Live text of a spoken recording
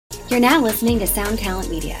You're now listening to Sound Talent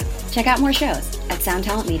Media. Check out more shows at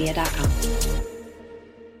soundtalentmedia.com.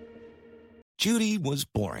 Judy was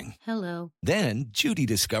boring. Hello. Then Judy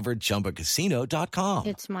discovered ChumbaCasino.com.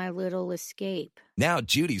 It's my little escape. Now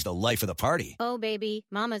Judy's the life of the party. Oh, baby,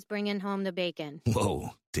 mama's bringing home the bacon.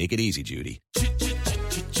 Whoa, take it easy, Judy.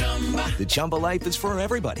 The Chumba life is for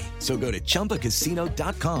everybody. So go to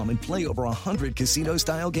ChumbaCasino.com and play over 100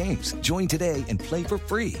 casino-style games. Join today and play for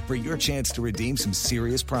free for your chance to redeem some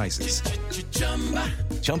serious prizes.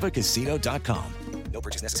 ChumbaCasino.com. No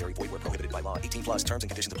purchase necessary. Void where prohibited by law. 18 plus terms and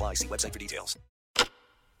conditions apply. See website for details.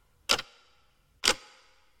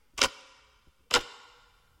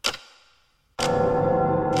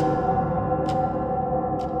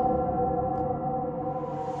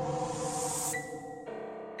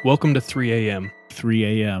 Welcome to 3 a.m.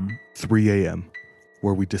 3 a.m. 3 a.m.,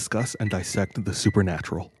 where we discuss and dissect the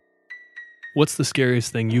supernatural. What's the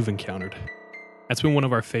scariest thing you've encountered? That's been one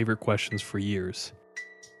of our favorite questions for years.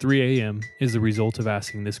 3 a.m. is the result of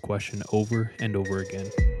asking this question over and over again.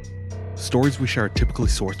 Stories we share are typically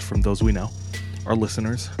sourced from those we know, our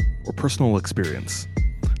listeners, or personal experience,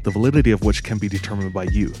 the validity of which can be determined by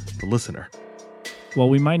you, the listener. While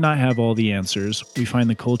we might not have all the answers, we find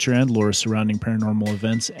the culture and lore surrounding paranormal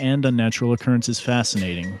events and unnatural occurrences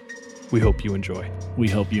fascinating. We hope you enjoy. We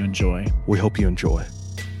hope you enjoy. We hope you enjoy.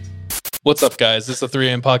 What's up, guys? This is the 3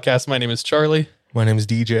 a.m. podcast. My name is Charlie. My name is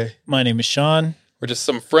DJ. My name is Sean. We're just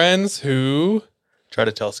some friends who Try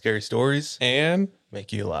to tell scary stories and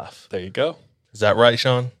make you laugh. there you go. Is that right,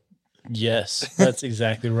 Sean? Yes, that's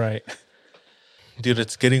exactly right. Dude,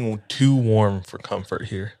 it's getting too warm for comfort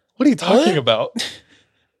here. What are you talking about?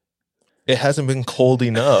 It hasn't been cold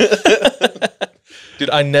enough.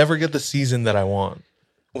 Dude, I never get the season that I want,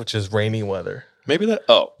 which is rainy weather, Maybe that.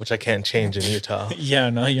 which I can't change in Utah.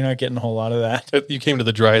 Yeah, no, you're not getting a whole lot of that. You came to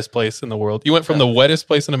the driest place in the world. You went from the wettest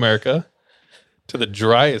place in America to the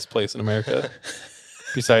driest place in America,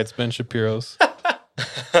 besides Ben Shapiro's.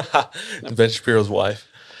 Ben Shapiro's wife.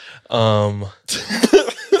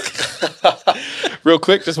 Real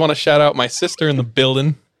quick, just want to shout out my sister in the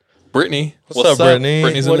building, Brittany. What's up, Brittany?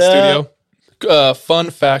 Brittany's What in the up? studio.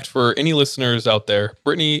 Fun fact for any listeners out there,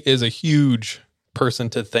 Brittany is a huge person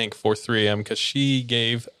to thank for 3M because she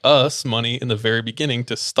gave us money in the very beginning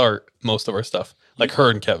to start most of our stuff, like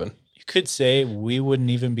her and Kevin. You could say we wouldn't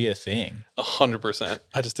even be a thing. 100%.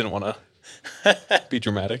 I just didn't want to be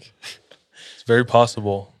dramatic. It's very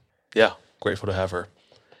possible. Yeah, grateful to have her.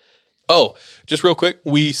 Oh, just real quick,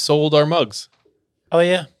 we sold our mugs. Oh,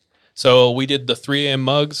 yeah. So we did the 3 a.m.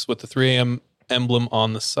 mugs with the 3 a.m. emblem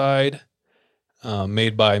on the side,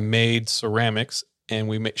 made by Made Ceramics,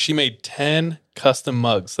 and she made 10 custom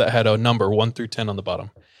mugs that had a number 1 through 10 on the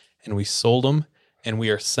bottom, and we sold them, and we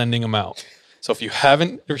are sending them out. So if you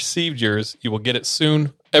haven't received yours, you will get it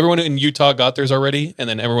soon. Everyone in Utah got theirs already, and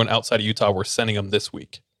then everyone outside of Utah, we're sending them this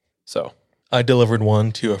week. So I delivered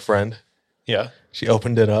one to a friend. yeah, She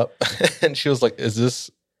opened it up and she was like, "Is this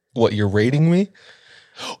what you're rating me?"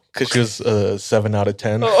 Because she was 7 out of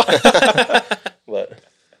 10. But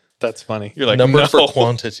that's funny. You're like, number no. for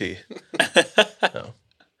quantity.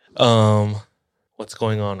 No. What's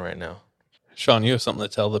going on right now? Sean, you have something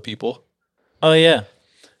to tell the people. Oh, yeah.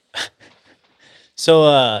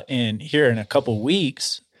 So, in a couple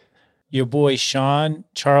weeks, your boy Sean,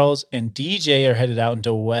 Charles, and DJ are headed out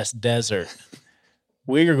into West Desert.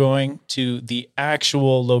 We are going to the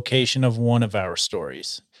actual location of one of our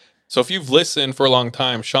stories. So if you've listened for a long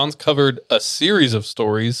time, Sean's covered a series of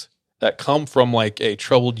stories that come from like a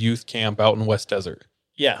troubled youth camp out in West Desert.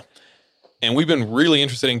 Yeah. And we've been really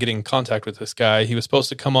interested in getting in contact with this guy. He was supposed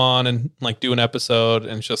to come on and like do an episode,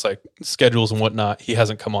 and it's just like schedules and whatnot. He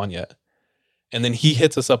hasn't come on yet. And then he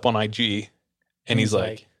hits us up on IG and he's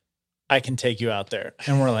like, I can take you out there.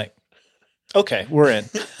 And we're like, okay, we're in.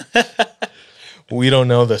 We don't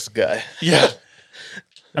know this guy. yeah.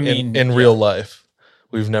 I mean, in real life,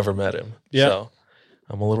 we've never met him. Yeah. So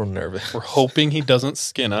I'm a little nervous. We're hoping he doesn't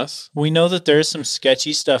skin us. we know that there's some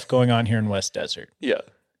sketchy stuff going on here in West Desert. Yeah.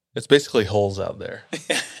 It's basically holes out there.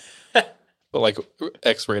 But like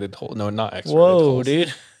X-rated hole. No, not X-rated Whoa, holes.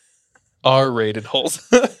 dude. R-rated holes.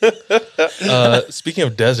 Speaking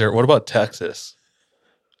of desert, what about Texas?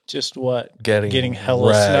 Just what? Getting hella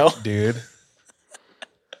wrecked, snow? dude.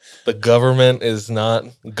 The government is not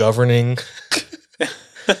governing.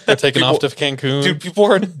 They're taking off to Cancun. Dude, people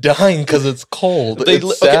are dying because it's cold. They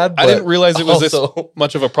It's sad, I didn't but realize it was also- this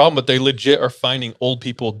much of a problem, but they legit are finding old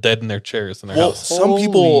people dead in their chairs in their Well, house. some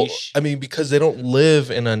people, Holy sh- I mean, because they don't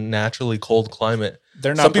live in a naturally cold climate.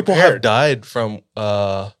 They're not Some people prepared. have died from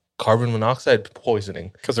carbon monoxide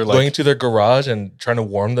poisoning. Because they're Going like, to their garage and trying to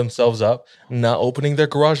warm themselves up, not opening their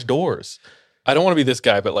garage doors. I don't want to be this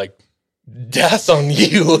guy, but like, That's on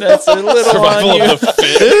you. That's a little survival on you. of the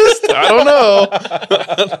fittest? I don't know.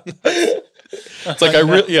 It's like,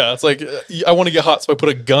 it's like, I want to get hot, so I put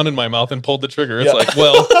a gun in my mouth and pulled the trigger. It's like,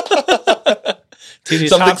 well, Dude,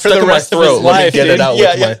 he's Something hot for stuck the in my rest of his throat. Let me life, get dude. it out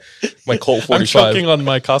Yeah, with my Colt I'm 45. choking on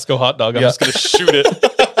my Costco hot dog. I'm Yeah. just going to shoot it.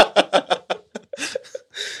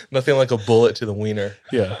 Nothing like a bullet to the wiener.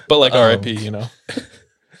 Yeah. But like RIP, you know.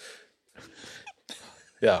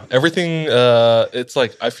 Yeah, everything. It's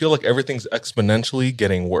like I feel like everything's exponentially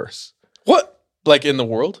getting worse. What? Like in the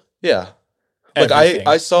world? Yeah, like Everything.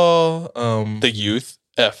 I saw The youth?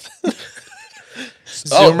 F.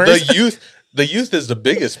 Zoomers? The youth is the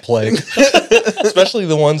biggest plague, especially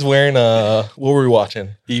the ones wearing what were we watching?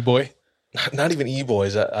 E-boy? Not even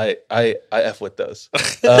e-boys. I F with those.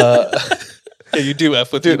 Yeah, you do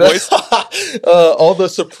F with Dude, E-boys. all the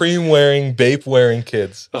Supreme wearing, Bape wearing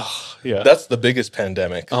kids. Oh, yeah. That's the biggest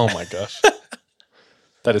pandemic. Oh my gosh.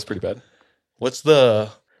 That is pretty bad. What's the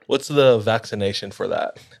vaccination for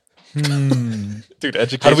that? Dude,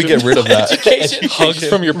 education. How do we get rid of that? Hugs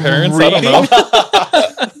from your parents? I don't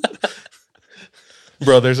know.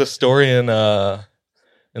 Bro, there's a story in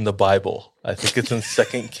the Bible. I think it's in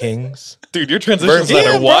 2 Kings. Dude, your transitions Very-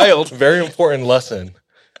 that are wild. Very important lesson.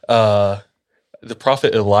 The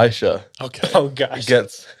prophet Elisha Okay. Oh gosh.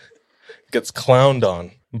 gets clowned on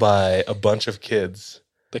by a bunch of kids.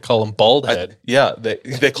 They call him bald head. Yeah, they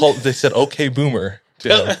said okay boomer to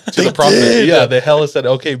the prophet. Yeah, they hella said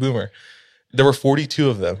okay boomer. There were 42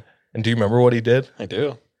 of them. And do you remember what he did? I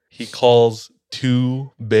do. He calls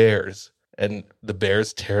 2 bears and the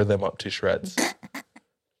bears tear them up to shreds.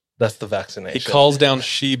 That's the vaccination. He calls down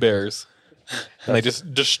she-bears. And they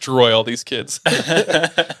just destroy all these kids.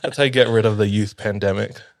 That's how you get rid of the youth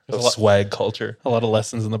pandemic of a lot- swag culture. A lot of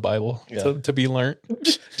lessons in the Bible Yeah. to be learned.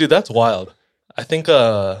 Dude, that's wild. I think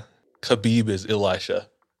Khabib is Elisha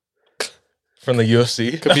from the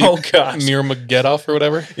UFC. Khabib Oh, gosh. Nurmagomedov or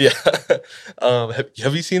whatever. Yeah.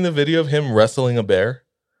 Have you seen the video of him wrestling a bear?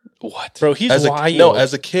 What? Bro, he's As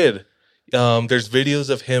wild. a kid, there's videos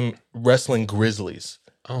of him wrestling grizzlies.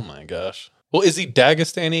 Oh my gosh. Well, is he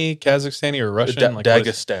Dagestani, Kazakhstani, or Russian? Like, what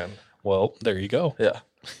is- Dagestan. Well, there you go. Yeah.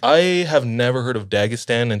 I have never heard of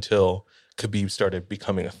Dagestan until Khabib started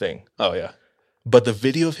becoming a thing. Oh yeah. But the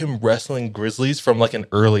video of him wrestling grizzlies from like an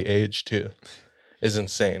early age too is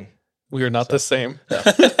insane. We are not the same.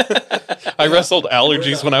 I wrestled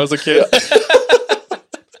allergies when I was a kid.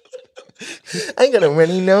 I got a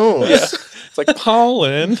runny nose. It's like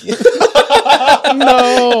pollen.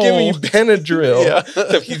 No. Give me Benadryl. Yeah.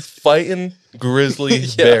 Except he's fighting grizzly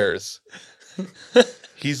bears.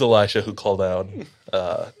 He's Elisha who called out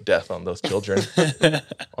death on those children,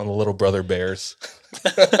 on the little brother bears.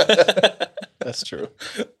 That's true.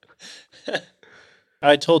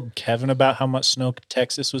 I told Kevin about how much snow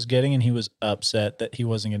Texas was getting, and he was upset that he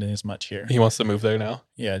wasn't getting as much here. He wants to move there now.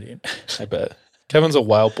 Yeah, dude. I bet. Kevin's a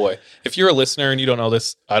wild boy. If you're a listener and you don't know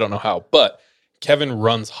this, I don't know how, but Kevin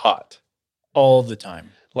runs hot. All the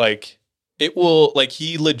time. Like it will, like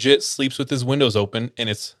he legit sleeps with his windows open and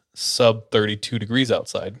it's sub 32 degrees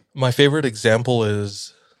outside. My favorite example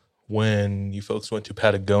is when you folks went to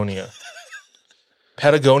Patagonia.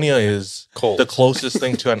 Patagonia is Cold. the closest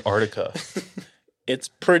thing to Antarctica. It's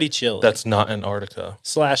pretty chilly. That's not Antarctica.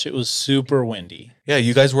 / it was super windy. Yeah,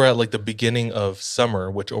 you guys were at like the beginning of summer,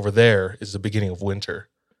 which over there is the beginning of winter,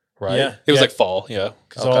 right? Yeah. It was like fall. Yeah.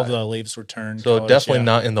 Because all Okay. the leaves were turned. So colors, definitely yeah.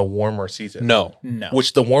 not in the warmer season. No. No.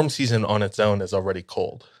 Which the warm season on its own is already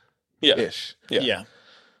cold. Yeah. Ish. Yeah.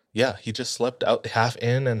 Yeah, he just slept out half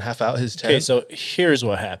in and half out his tent. Okay, so here's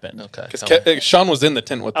what happened. Okay. Because tell me. Sean was in the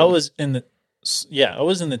tent with them. I was in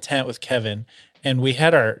the tent with Kevin, and we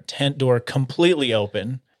had our tent door completely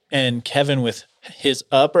open, and Kevin with his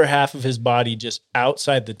upper half of his body just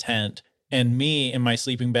outside the tent, and me in my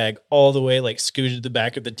sleeping bag all the way like scooted to the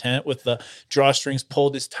back of the tent with the drawstrings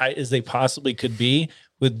pulled as tight as they possibly could be,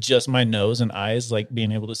 with just my nose and eyes like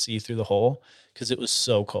being able to see through the hole because it was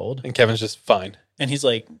so cold. and Kevin's just fine. And he's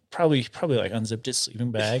like probably like unzipped his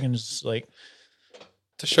sleeping bag and just like,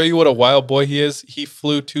 To show you what a wild boy he is, he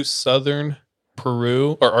flew to southern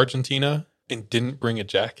Peru or Argentina and didn't bring a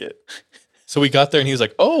jacket. So we got there and he was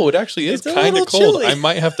like, "Oh, it actually is It's a kind of little cold. chilly." I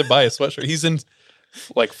might have to buy a sweatshirt." He's in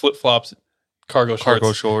like flip flops, cargo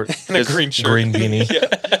short and a his green shirt. green beanie.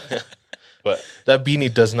 Yeah. But That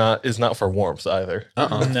beanie is not for warmth either.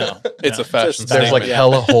 no. It's no, a fashion just- There's like statement.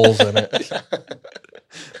 hella holes in it.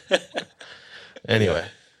 Anyway,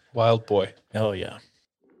 wild boy. Oh yeah.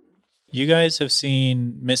 You guys have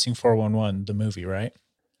seen Missing 411, the movie, right?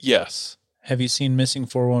 Yes. Have you seen Missing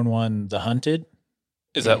 411 The Hunted?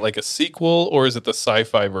 Is that like a sequel or is it the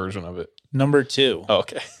sci-fi version of it? Number 2. Oh,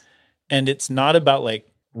 okay. And it's not about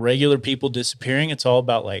like regular people disappearing. It's all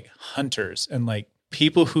about like hunters and like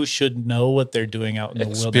people who should know what they're doing out in the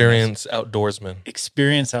wilderness.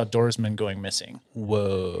 Experienced Outdoorsmen going missing.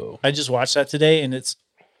 Whoa. I just watched that today and it's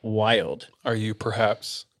wild. Are you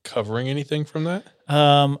perhaps covering anything from that?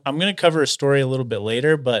 I'm going to cover a story a little bit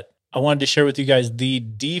later, but I wanted to share with you guys the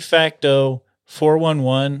de facto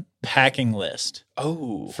 411 packing list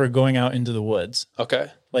for going out into the woods.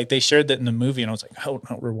 Okay. Like they shared that in the movie and I was like, oh,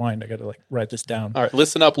 no, rewind. I got to like write this down. All right.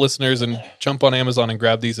 Listen up, listeners, and jump on Amazon and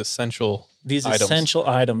grab these essential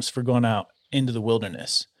items for going out into the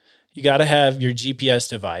wilderness. You got to have your GPS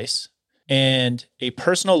device, and a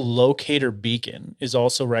personal locator beacon is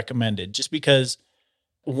also recommended just because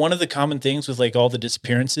one of the common things with like all the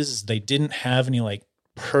disappearances is they didn't have any like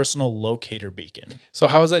personal locator beacon. So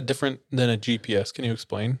how is that different than a GPS? Can you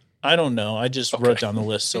explain? I don't know. I just wrote down the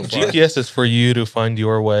list so far. GPS is for you to find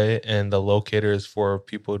your way, and the locator is for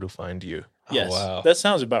people to find you. Yes, Oh, wow. that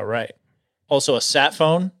sounds about right. Also a sat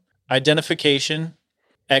phone, identification,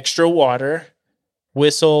 extra water,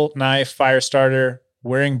 whistle, knife, fire starter,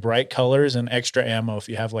 wearing bright colors, and extra ammo if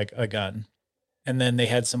you have like a gun. And then they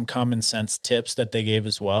had some common sense tips that they gave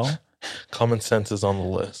as well. Common sense is on the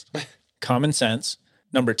list. Common sense.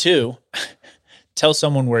 Number 2, tell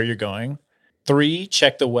someone where you're going. 3,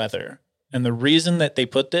 check the weather. And the reason that they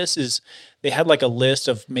put this is they had like a list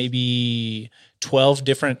of maybe 12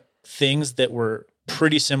 different things that were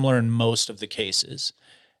pretty similar in most of the cases.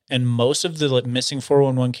 And most of the missing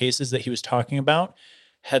 411 cases that he was talking about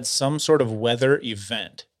had some sort of weather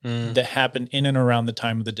event that happened in and around the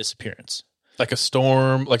time of the disappearance. Like a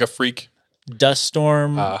storm, like a freak Dust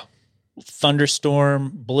storm,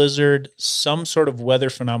 thunderstorm, blizzard, some sort of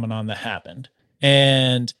weather phenomenon that happened.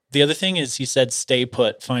 And the other thing is he said, stay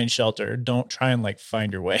put, find shelter. Don't try and like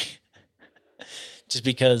find your way. Just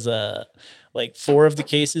because like 4 of the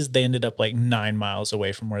cases, they ended up like 9 miles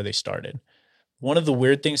away from where they started. One of the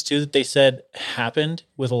weird things too that they said happened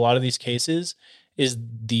with a lot of these cases is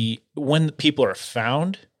when people are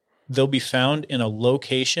found, they'll be found in a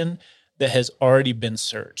location that has already been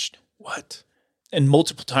searched. What? And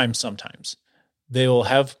multiple times sometimes. They will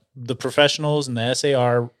have the professionals and the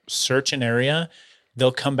SAR search an area.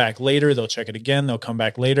 They'll come back later. They'll check it again. They'll come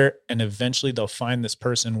back later. And eventually they'll find this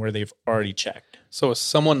person where they've already checked. So is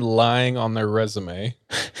someone lying on their resume?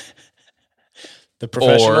 The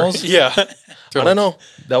professionals? Yeah. I don't know.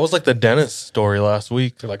 That was like the dentist story last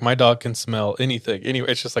week. They're like, my dog can smell anything. Anyway,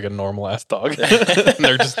 it's just like a normal ass dog. And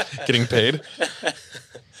they're just getting paid.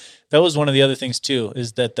 That was one of the other things too,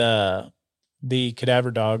 is that the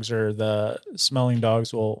cadaver dogs or the smelling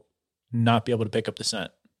dogs will not be able to pick up the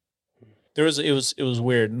scent. It was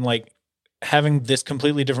weird. And like having this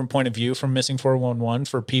completely different point of view from Missing 411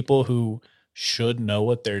 for people who should know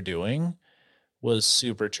what they're doing was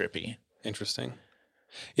super trippy. Interesting.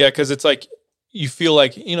 Yeah, because it's like you feel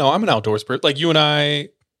like, I'm an outdoors person. Like you and I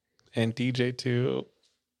and DJ too,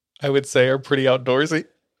 I would say are pretty outdoorsy.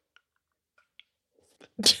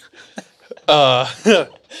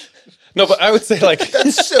 No, but I would say like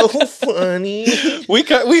That's so funny.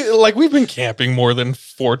 we've been camping more than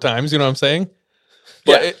 4 times. You know what I'm saying?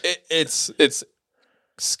 But Yeah. it's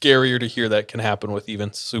scarier to hear that can happen with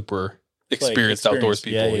even super experienced outdoors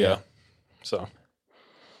people. Yeah. So,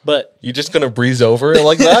 But You just gonna breeze over it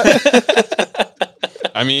like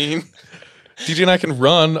that? I mean, DJ and I can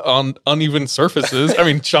run on uneven surfaces. I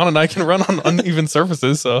mean, Sean and I can run on uneven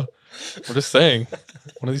surfaces. So we're just saying,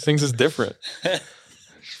 one of these things is different. I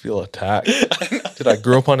feel attacked. Dude, I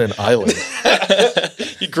grew up on an island.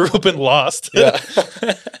 You grew up in Lost. Yeah.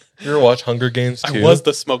 You ever watch Hunger Games too? I was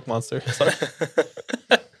the smoke monster. Sorry.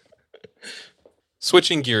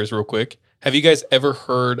 Switching gears real quick. Have you guys ever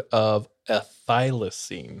heard of a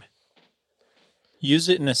thylacine? use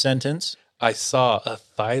it in a sentence. I saw a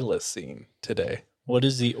thylacine today. What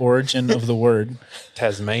is the origin of the word?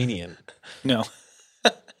 Tasmanian. No.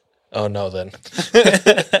 Oh, no, then.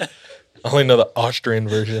 I only know the Austrian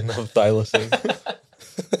version of thylacine.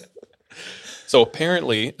 So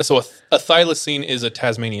apparently, a thylacine is a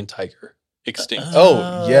Tasmanian tiger, extinct.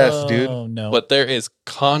 Oh, yes, dude. Oh, no. But there is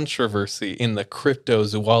controversy in the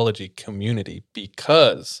cryptozoology community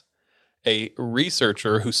because a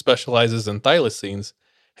researcher who specializes in thylacines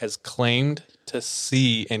has claimed to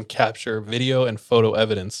see and capture video and photo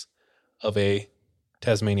evidence of a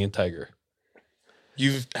Tasmanian tiger.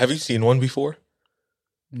 Have you seen one before?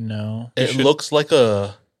 No. It looks like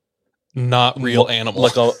a Not real animal.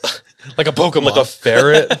 like a like a Pokemon. like a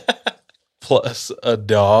ferret plus a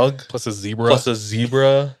dog, plus a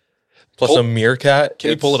zebra, plus a meerkat. Can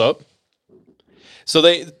you pull it up? So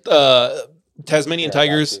they Tasmanian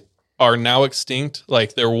tigers are now extinct.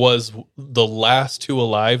 Like there was the last 2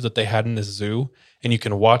 alive that they had in this zoo, and you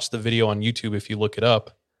can watch the video on YouTube if you look it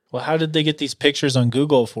up. Well, how did they get these pictures on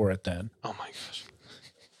Google for it then? Oh my gosh.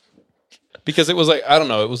 Because it was like, I don't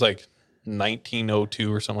know, it was like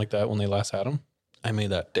 1902 or something like that when they last had them. I made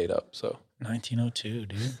that date up, so. 1902,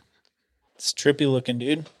 dude. It's trippy looking,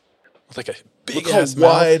 dude. With like a big Look how ass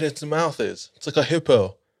mouth. wide its mouth is. It's like a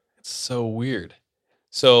hippo. It's so weird.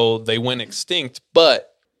 So they went extinct,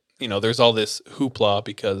 but, you know, there's all this hoopla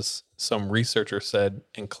because some researcher said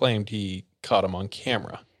and claimed he caught them on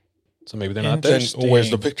camera. So maybe they're not there. Then where's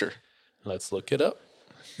the picture? Let's look it up.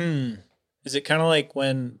 Is it kind of like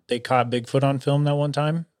when they caught Bigfoot on film that one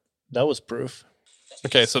time? That was proof.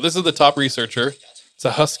 Okay, so this is the top researcher. It's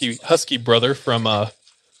a husky brother from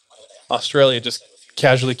Australia, just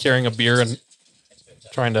casually carrying a beer and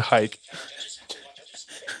trying to hike.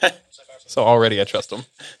 So already I trust him.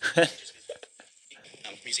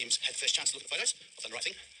 Museums had the first chance to look at the photos. I've done the right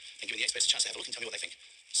thing and given the experts a chance to have a look and tell me what they think.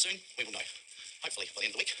 Soon we will know. Hopefully by the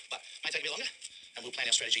end of the week, but it may take a bit longer, and we'll plan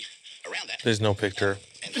our strategy around that. There's no picture.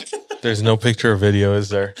 There's no picture or video, is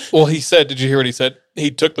there? Well, he said, did you hear what he said? He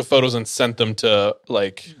took the photos and sent them to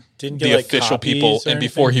like the official people, and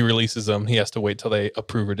before he releases them, he has to wait till they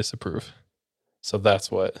approve or disapprove. So that's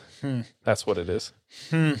what it is.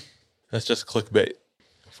 That's just clickbait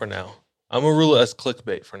for now. I'm gonna rule it as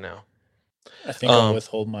clickbait for now. I think I'll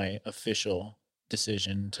withhold my official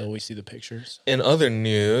decision until we see the pictures. In other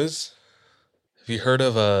news, have you heard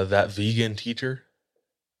of that vegan teacher?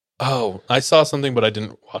 Oh, I saw something, but I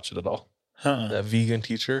didn't watch it at all. That vegan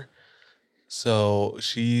teacher. So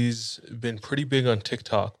she's been pretty big on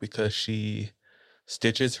TikTok because she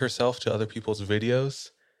stitches herself to other people's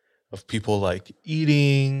videos of people like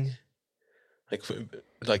eating, like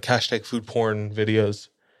hashtag food porn videos.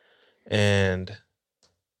 And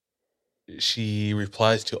she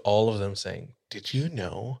replies to all of them saying, did you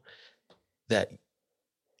know that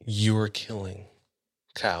you are killing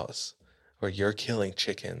cows or you're killing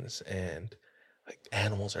chickens and like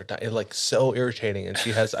animals are dying? It's like so irritating. And I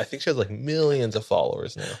think she has like millions of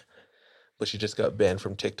followers now, but she just got banned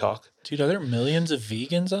from TikTok. Dude, are there millions of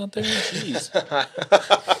vegans out there? Jeez.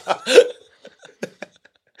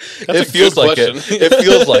 It feels like it. It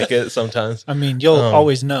feels like it sometimes. I mean, you'll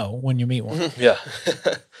always know when you meet one. Yeah.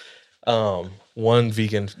 One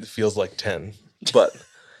vegan feels like 10, but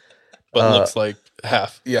looks like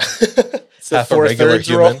half. Yeah. Half a regular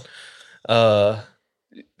human.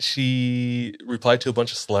 She replied to a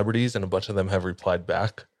bunch of celebrities and a bunch of them have replied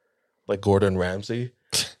back, like Gordon Ramsay.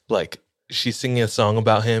 Like she's singing a song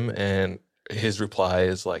about him and his reply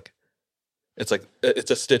is like, it's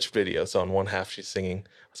a stitch video. So on one half she's singing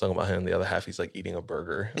a song about him, and the other half he's like eating a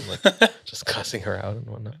burger and like just cussing her out and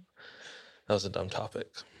whatnot. That was a dumb topic.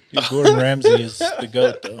 Dude, Gordon Ramsay is the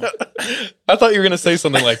GOAT, though. I thought you were going to say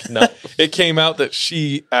something like, no, it came out that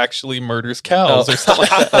she actually murders cows or something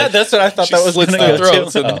like that. That's what I thought that was going slits to their go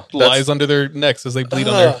throats to. and lies under their necks as they bleed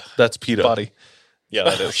on their That's PETA. body. Yeah,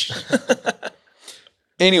 that is.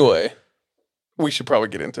 Anyway, we should probably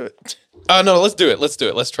get into it. No, let's do it.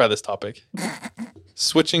 Let's try this topic.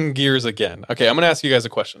 Switching gears again. Okay, I'm going to ask you guys a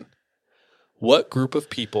question. What group of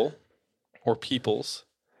people or peoples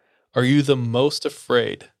are you the most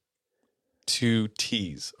afraid to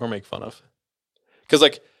tease or make fun of? Because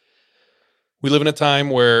like we live in a time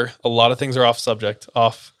where a lot of things are off subject,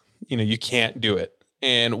 you can't do it.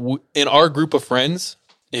 And in our group of friends,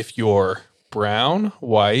 if you're brown,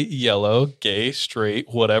 white, yellow, gay, straight,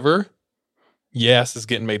 whatever, yes, is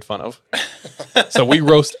getting made fun of. So we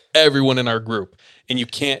roast everyone in our group, and you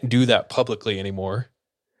can't do that publicly anymore.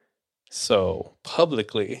 So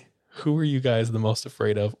publicly, who are you guys the most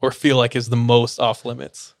afraid of or feel like is the most off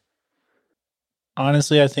limits?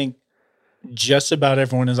 Honestly, I think just about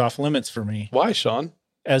everyone is off limits for me. Why, Sean?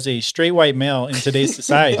 As a straight white male in today's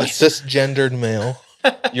society. A cisgendered male.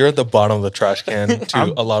 You're at the bottom of the trash can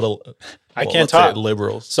to a lot of I can't talk.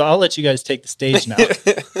 liberals. So I'll let you guys take the stage now.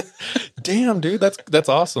 Damn, dude, that's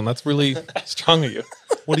awesome. That's really strong of you.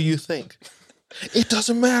 What do you think? It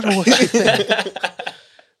doesn't matter what you think.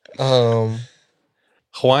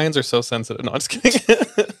 Hawaiians are so sensitive. No, I'm just kidding.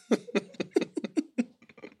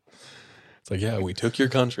 It's like, yeah, we took your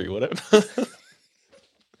country, whatever.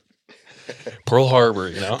 Pearl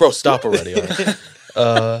Harbor, Bro, stop already.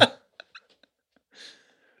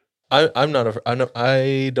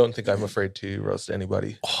 I don't think I'm afraid to roast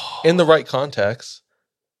anybody in the right context,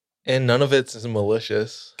 and none of it's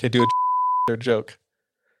malicious. Okay, do a joke.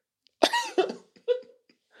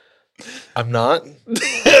 I'm not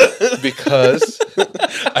because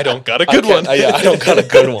I don't got a good one. I don't got a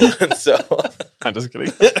good one. So I'm just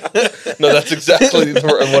kidding. no, that's exactly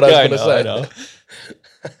what I was going to say. I know.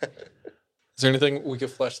 Is there anything we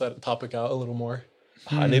could flesh that topic out a little more?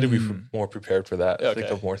 I need to be more prepared for that. Okay.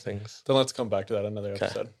 Think of more things. Then let's come back to that another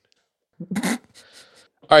episode. All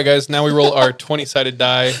right, guys. Now we roll our 20-sided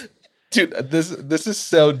die. Dude, this is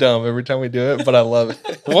so dumb every time we do it, but I love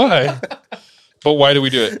it. Why? But why do we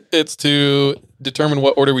do it? It's to determine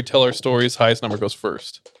what order we tell our stories. Highest number goes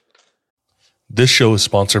first. This show is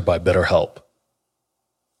sponsored by BetterHelp.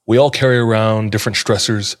 We all carry around different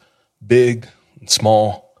stressors, big and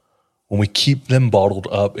small. When we keep them bottled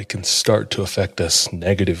up, it can start to affect us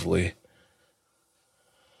negatively.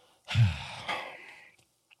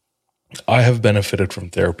 I have benefited from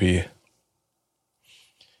therapy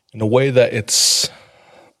in a way that it's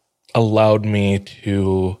allowed me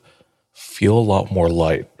to feel a lot more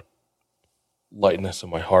lightness in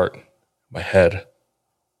my heart, my head,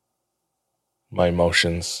 my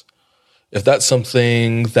emotions. If that's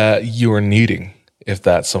something that you are needing, if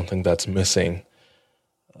that's something that's missing,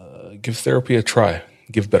 give therapy a try.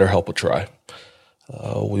 Give BetterHelp a try.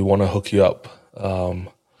 We want to hook you up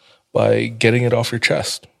by getting it off your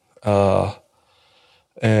chest and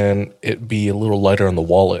it be a little lighter on the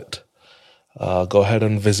wallet. Go ahead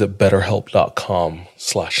and visit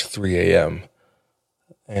betterhelp.com/3am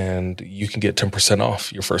and you can get 10%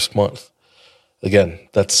 off your first month. Again,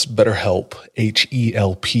 that's BetterHelp,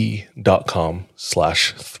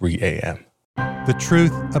 HELP.com/3am. The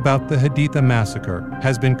truth about the Haditha massacre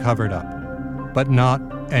has been covered up, but not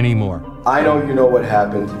anymore. I know you know what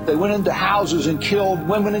happened. They went into houses and killed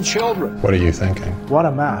women and children. What are you thinking? What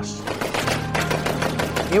a mess.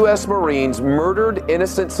 U.S. Marines murdered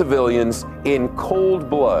innocent civilians in cold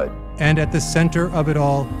blood. And at the center of it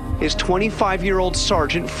all is 25-year-old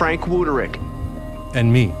Sergeant Frank Wuderick.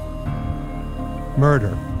 And me.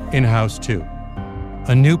 Murder in House 2.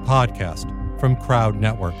 A new podcast from Crowd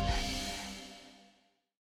Network.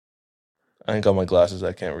 I ain't got my glasses.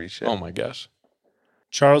 I can't reach it. Oh my gosh.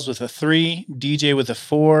 Charles with a 3, DJ with a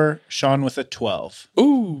 4, Sean with a 12.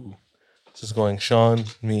 Ooh. This is going Sean,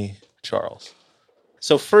 me, Charles.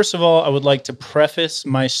 So first of all, I would like to preface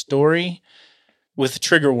my story with a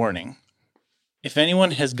trigger warning. If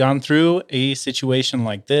anyone has gone through a situation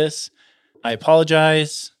like this, I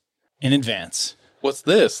apologize in advance. What's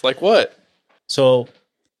this? Like what? So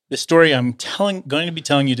the story I'm going to be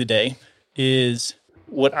telling you today is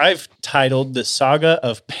what I've titled The Saga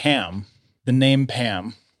of Pam, the name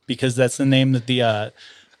Pam, because that's the name that the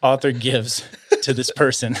author gives to this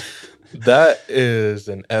person. That is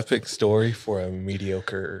an epic story for a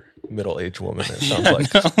mediocre middle-aged woman, it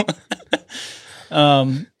sounds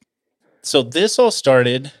like. So this all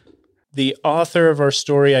started, the author of our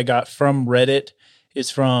story I got from Reddit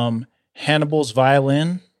is from Hannibal's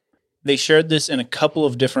Violin. They shared this in a couple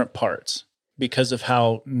of different parts because of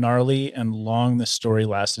how gnarly and long the story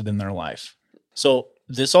lasted in their life. So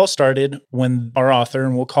this all started when our author,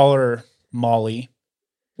 and we'll call her Molly,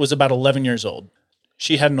 was about 11 years old.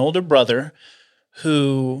 She had an older brother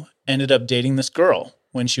who ended up dating this girl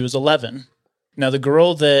when she was 11. Now, the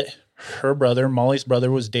girl that her brother, Molly's brother,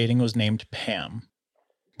 was dating was named Pam.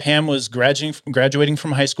 Pam was graduating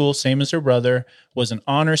from high school, same as her brother, was an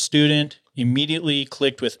honor student, immediately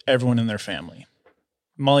clicked with everyone in their family.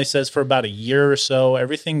 Molly says for about a year or so,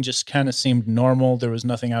 everything just kind of seemed normal. There was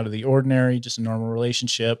nothing out of the ordinary, just a normal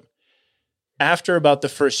relationship. After about the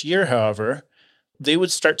first year, however, they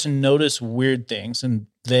would start to notice weird things, and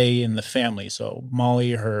they in the family, so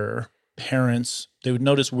Molly, her parents, they would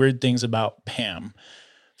notice weird things about Pam.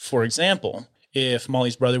 For example, if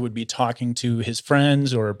Molly's brother would be talking to his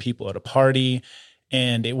friends or people at a party,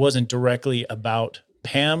 and it wasn't directly about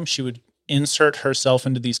Pam, she would insert herself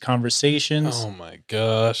into these conversations. Oh my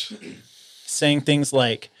gosh. Saying things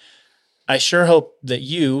like, I sure hope that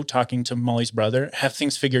you, talking to Molly's brother, have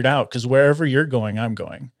things figured out, because wherever you're going, I'm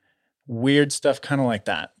going. Weird stuff kind of like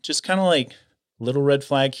that. Just kind of like little red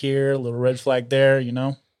flag here, little red flag there, you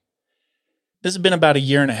know? This has been about a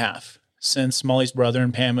year and a half since Molly's brother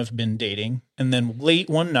and Pam have been dating. And then late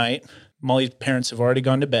one night, Molly's parents have already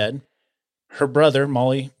gone to bed. Her brother,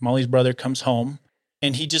 Molly's brother, comes home,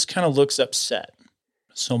 and he just kind of looks upset.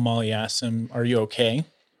 So Molly asks him, are you okay?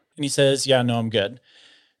 And he says, yeah, no, I'm good.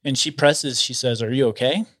 And she says, are you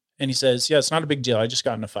okay? And he says, yeah, it's not a big deal. I just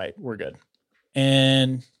got in a fight. We're good.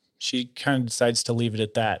 And she kind of decides to leave it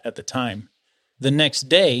at that at the time. The next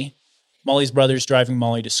day, Molly's brother's driving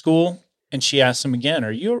Molly to school, and she asks him again,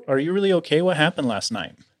 are you really okay? What happened last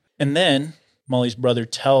night? And then Molly's brother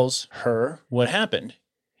tells her what happened.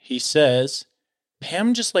 He says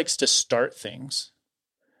Pam just likes to start things.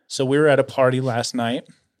 So we were at a party last night,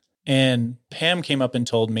 and Pam came up and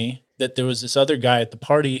told me that there was this other guy at the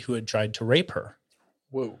party who had tried to rape her.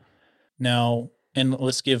 Whoa. Now, and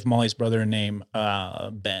let's give Molly's brother a name,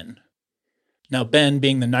 Ben. Now, Ben,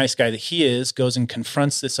 being the nice guy that he is, goes and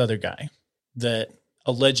confronts this other guy that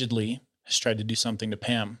allegedly has tried to do something to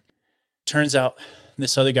Pam. Turns out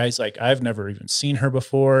this other guy's like, I've never even seen her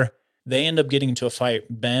before. They end up getting into a fight,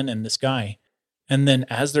 Ben and this guy. And then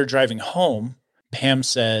as they're driving home, Pam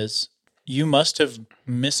says, you must have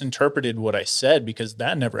misinterpreted what I said because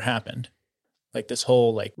that never happened. Like this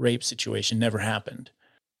whole like rape situation never happened.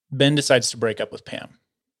 Ben decides to break up with Pam.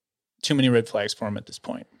 Too many red flags for him at this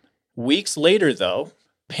point. Weeks later, though,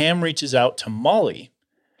 Pam reaches out to Molly,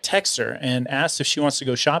 texts her, and asks if she wants to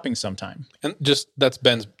go shopping sometime. And just, that's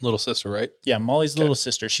Ben's little sister, right? Yeah, Molly's little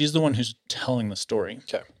sister. She's the one who's telling the story.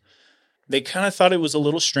 Okay. They kind of thought it was a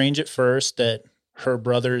little strange at first that her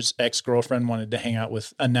brother's ex-girlfriend wanted to hang out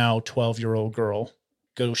with a now 12-year-old girl,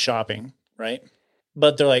 go shopping, right?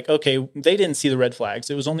 But they're like, okay, they didn't see the red flags.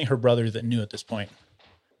 It was only her brother that knew at this point.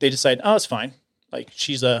 They decide, oh, it's fine. Like,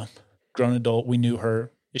 she's a grown adult. We knew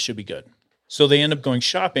her. It should be good. So they end up going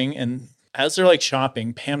shopping. And as they're like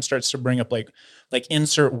shopping, Pam starts to bring up like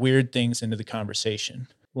insert weird things into the conversation.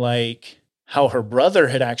 Like how her brother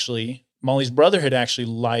had actually, Molly's brother had actually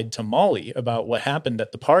lied to Molly about what happened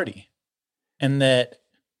at the party. And that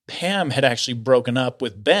Pam had actually broken up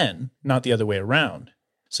with Ben, not the other way around.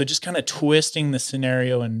 So just kind of twisting the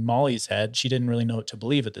scenario in Molly's head. She didn't really know what to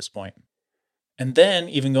believe at this point. And then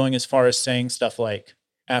even going as far as saying stuff like,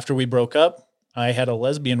 after we broke up, I had a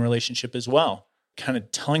lesbian relationship as well. Kind of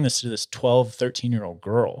telling this to this 12, 13-year-old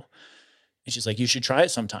girl. And she's like, you should try it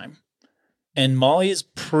sometime. And Molly is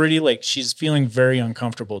pretty like, she's feeling very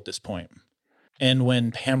uncomfortable at this point. And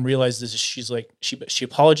when Pam realizes, she's like, she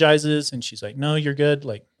apologizes and she's like, no, you're good.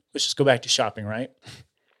 Like, let's just go back to shopping, right?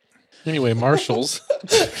 Anyway, Marshalls.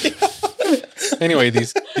 Anyway,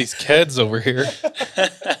 these kids over here.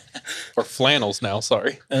 Or flannels now,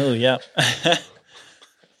 sorry. Oh, yeah.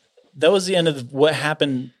 That was the end of what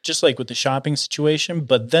happened, just like with the shopping situation.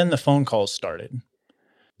 But then the phone calls started.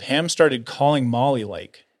 Pam started calling Molly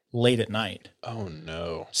like late at night. Oh,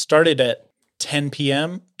 no. Started at 10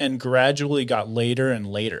 p.m. and gradually got later and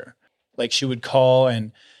later. Like she would call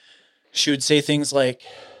and she would say things like,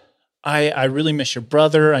 I really miss your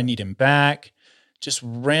brother. I need him back. Just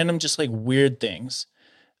random, just like weird things.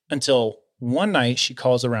 Until one night she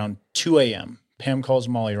calls around 2 a.m. Pam calls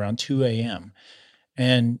Molly around 2 a.m.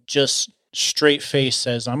 and just straight face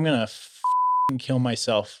says, I'm going to kill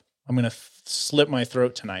myself. I'm going to slit my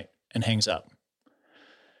throat tonight, and hangs up.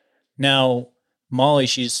 Now, Molly,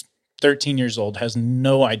 she's 13 years old, has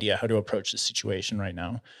no idea how to approach this situation right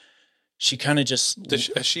now. She kind of just...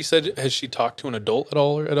 Has she talked to an adult at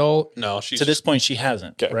all? No, to this point, she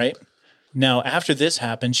hasn't, okay. Right? Now, after this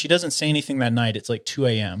happened, she doesn't say anything that night. It's like 2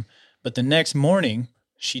 a.m. But the next morning,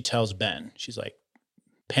 she tells Ben, she's like,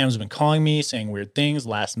 Pam's been calling me, saying weird things.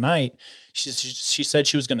 Last night, she said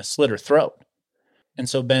she was going to slit her throat. And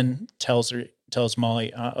so Ben tells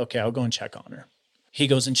Molly, okay, I'll go and check on her. He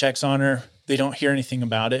goes and checks on her. They don't hear anything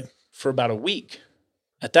about it for about a week.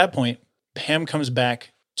 At that point, Pam comes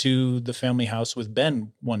back to the family house with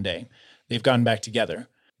Ben one day. They've gotten back together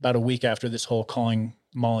about a week after this whole calling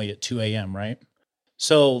Molly at 2 a.m., right?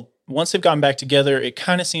 So once they've gotten back together, it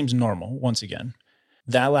kind of seems normal once again.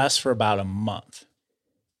 That lasts for about a month.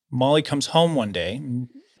 Molly comes home one day.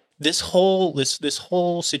 This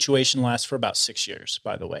whole situation lasts for about 6 years,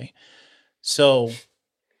 by the way. So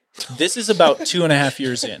this is about 2.5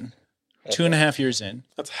 years in. 2.5 years in.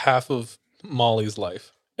 That's half of Molly's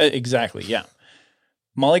life. Exactly, yeah.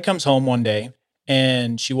 Molly comes home one day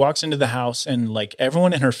and she walks into the house and like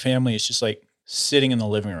everyone in her family is just like sitting in the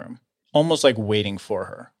living room, almost like waiting for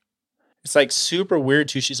her. It's like super weird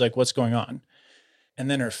too. She's like, what's going on?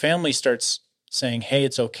 And then her family starts saying, hey,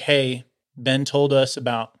 it's okay. Ben told us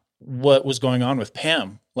about what was going on with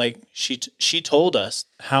Pam. Like she told us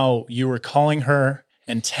how you were calling her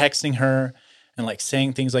and texting her and like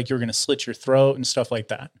saying things like you were going to slit your throat and stuff like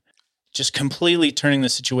that. Just completely turning the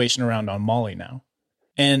situation around on Molly now.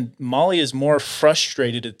 And Molly is more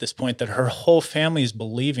frustrated at this point that her whole family is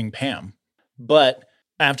believing Pam. But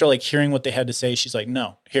after like hearing what they had to say, she's like,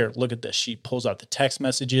 no, here, look at this. She pulls out the text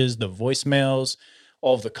messages, the voicemails,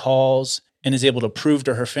 all of the calls, and is able to prove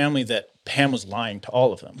to her family that Pam was lying to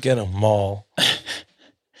all of them. Get them all.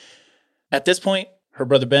 At this point, her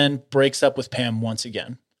brother Ben breaks up with Pam once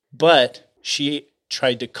again. But she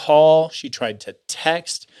tried to call, she tried to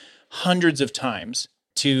text hundreds of times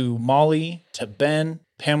to Molly, to Ben.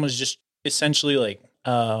 Pam was just essentially like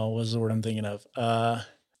What was the word I'm thinking of?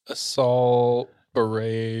 Assault,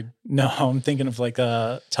 parade. No, I'm thinking of like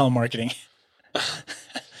telemarketing.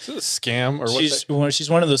 Is it a scam or what? She's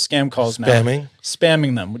one of those scam calls now.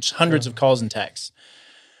 Spamming them, which is hundreds of calls and texts.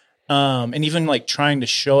 And even like trying to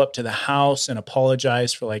show up to the house and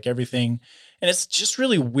apologize for like everything. And it's just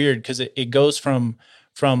really weird because it goes from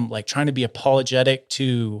like trying to be apologetic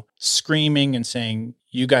to screaming and saying,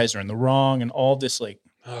 you guys are in the wrong and all this like,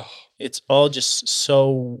 it's all just so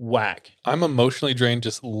whack. I'm emotionally drained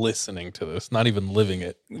just listening to this, not even living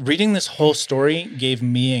it. Reading this whole story gave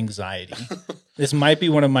me anxiety. This might be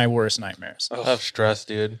one of my worst nightmares. I have stress,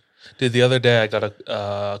 dude. Dude, the other day I got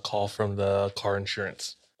a call from the car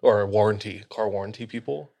insurance or car warranty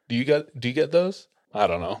people. Do you get those? I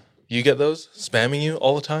don't know. You get those spamming you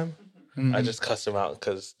all the time? Mm-hmm. I just cussed them out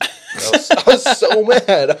because I was so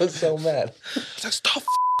mad. I was like, stop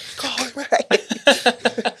calling me.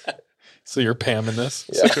 So you're Pam in this?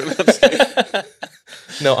 Yeah.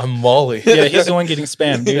 No, I'm Molly. Yeah, he's the one getting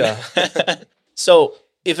spammed, dude. Yeah. So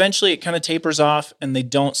eventually it kind of tapers off and they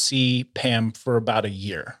don't see Pam for about a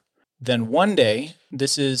year. Then one day,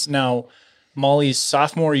 this is now Molly's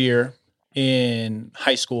sophomore year in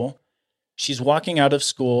high school. She's walking out of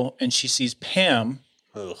school and she sees Pam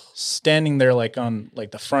standing there like on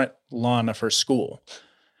like the front lawn of her school.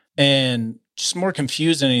 And just more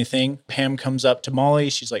confused than anything, Pam comes up to Molly.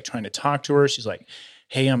 She's like trying to talk to her. She's like,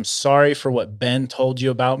 hey, I'm sorry for what Ben told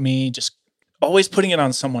you about me. Just always putting it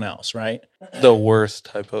on someone else, right? The worst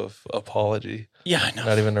type of apology. Yeah, I know.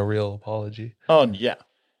 Not even a real apology. Oh, yeah.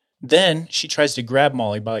 Then she tries to grab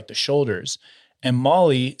Molly by like the shoulders. And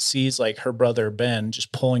Molly sees like her brother Ben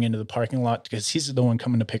just pulling into the parking lot because he's the one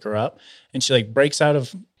coming to pick her up. And she like breaks out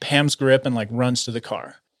of Pam's grip and like runs to the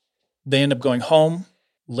car. They end up going home.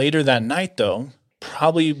 Later that night, though,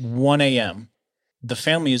 probably 1 a.m., the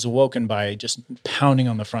family is awoken by just pounding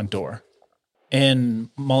on the front door.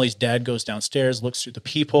 And Molly's dad goes downstairs, looks through the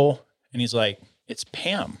people, and he's like, it's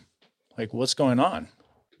Pam. Like, what's going on?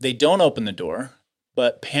 They don't open the door,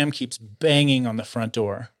 but Pam keeps banging on the front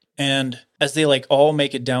door. And as they like all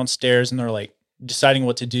make it downstairs and they're like deciding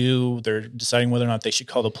what to do, they're deciding whether or not they should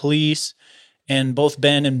call the police. And both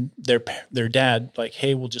Ben and their dad like,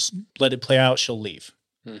 hey, we'll just let it play out. She'll leave.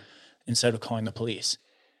 Instead of calling the police.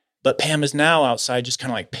 But Pam is now outside just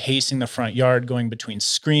kind of like pacing the front yard, going between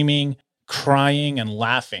screaming, crying, and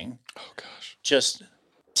laughing. Oh, gosh. Just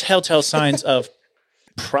telltale signs of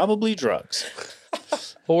probably drugs.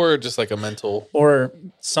 Or just like a mental... Or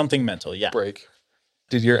something mental, yeah. Break.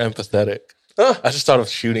 Dude, you're empathetic. I just thought of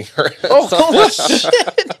shooting her. Oh, shit.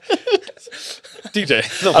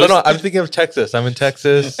 DJ. No, I don't know. I'm thinking of Texas. I'm in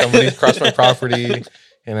Texas. Somebody crossed my property,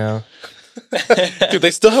 you know. Dude,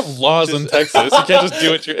 they still have laws in Texas. You can't just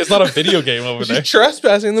do it. It's not a video game over there. She's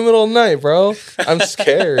trespassing in the middle of the night, bro. I'm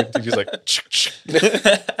scared. Dude, she's like,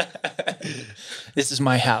 this is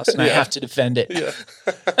my house and I have to defend it. Yeah.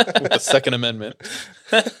 With the Second Amendment.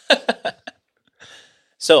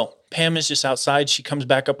 So Pam is just outside. She comes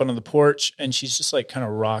back up onto the porch and she's just like kind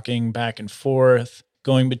of rocking back and forth,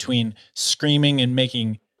 going between screaming and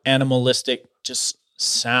making animalistic just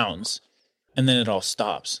sounds. And then it all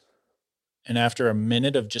stops. And after a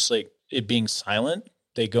minute of just like it being silent,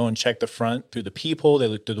 they go and check the front through the peephole. They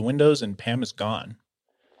look through the windows and Pam is gone.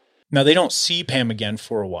 Now they don't see Pam again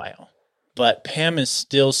for a while, but Pam is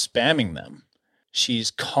still spamming them. She's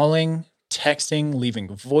calling, texting, leaving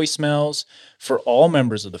voicemails for all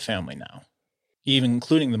members of the family now, even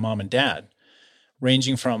including the mom and dad,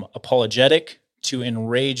 ranging from apologetic to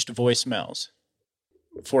enraged voicemails.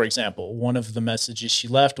 For example, one of the messages she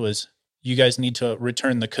left was, you guys need to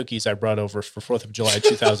return the cookies I brought over for 4th of July,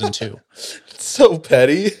 2002. So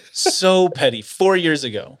petty. So petty. 4 years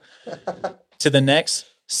ago. To the next,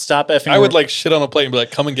 stop effing. I would like shit on a plate and be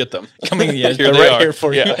like, come and get them. Come in, yeah, here they're they right are. here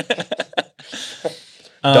for you.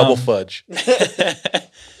 Double fudge.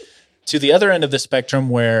 To the other end of the spectrum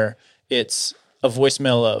where it's a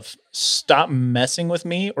voicemail of stop messing with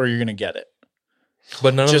me or you're going to get it.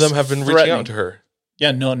 But none of them have been reaching out to her.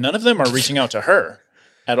 Yeah, no, none of them are reaching out to her.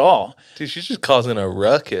 At all. Dude, she's just causing a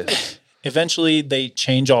ruckus. Eventually, they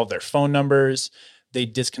change all of their phone numbers. They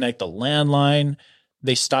disconnect the landline.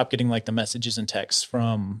 They stop getting like the messages and texts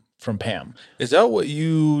from Pam. Is that what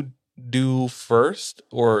you do first?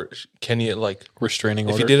 Or can you like... Restraining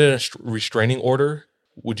order? If you did a restraining order,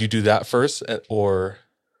 would you do that first? Or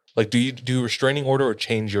like, do you do restraining order or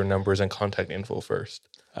change your numbers and contact info first?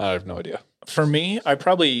 I have no idea. For me, I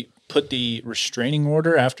probably put the restraining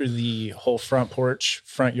order after the whole front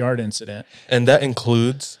yard incident. And that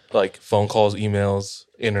includes like phone calls, emails,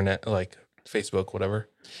 internet, like Facebook, whatever.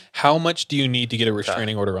 How much do you need to get a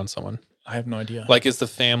restraining order on someone? I have no idea. Like, is the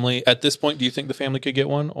family at this point? Do you think the family could get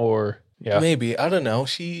one, or Maybe, I don't know.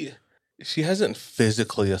 She hasn't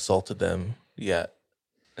physically assaulted them yet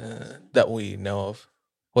that we know of.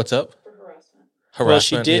 What's up? Harassment. Well,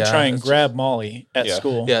 she did yeah, try and it's grab Molly at just-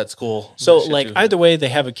 school. Yeah, at school. So, Shit, like, too. either way, they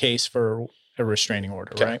have a case for a restraining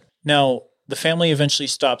order, Okay. right? Now, the family eventually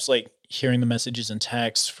stops, like, hearing the messages and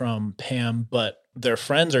texts from Pam, but their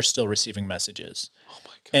friends are still receiving messages. Oh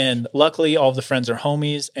my god! And luckily, all of the friends are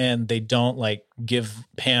homies, and they don't, like, give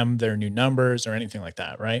Pam their new numbers or anything like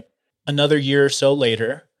that, right? Another year or so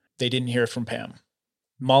later, they didn't hear from Pam.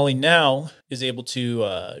 Molly now is able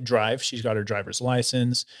to drive. She's got her driver's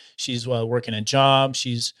license. She's working a job.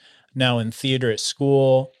 She's now in theater at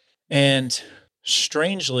school. And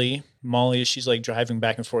strangely, Molly, as she's like driving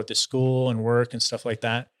back and forth to school and work and stuff like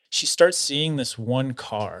that, she starts seeing this one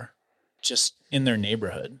car just in their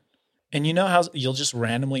neighborhood. And you know how you'll just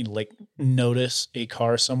randomly like notice a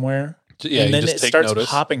car somewhere? Yeah, and then you just it take starts notice.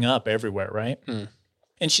 popping up everywhere, right?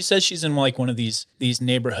 And she says she's in like one of these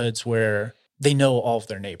neighborhoods where they know all of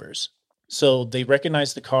their neighbors. So they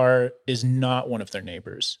recognize the car is not one of their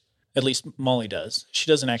neighbors. At least Molly does. She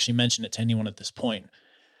doesn't actually mention it to anyone at this point.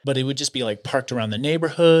 But it would just be like parked around the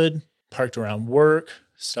neighborhood, parked around work,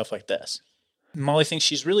 stuff like this. Molly thinks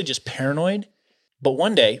she's really just paranoid. But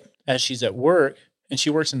one day, as she's at work, and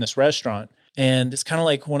she works in this restaurant, and it's kind of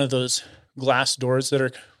like one of those glass doors that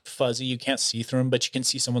are fuzzy. You can't see through them, but you can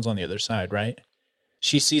see someone's on the other side, right?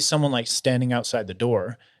 She sees someone like standing outside the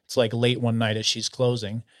door. It's like late one night as she's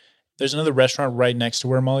closing. There's another restaurant right next to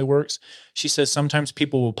where Molly works. She says sometimes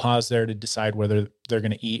people will pause there to decide whether they're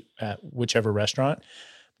going to eat at whichever restaurant.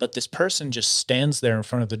 But this person just stands there in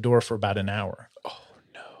front of the door for about an hour. Oh,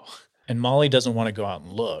 no. And Molly doesn't want to go out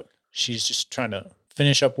and look. She's just trying to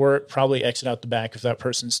finish up work, probably exit out the back if that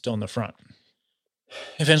person's still in the front.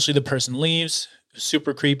 Eventually, the person leaves. It was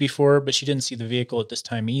super creepy for her, but she didn't see the vehicle at this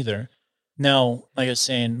time either. Now, like I was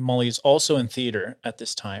saying, Molly is also in theater at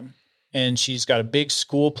this time, and she's got a big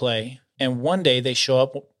school play. And one day they show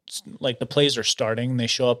up, like the plays are starting, and they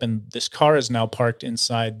show up, and this car is now parked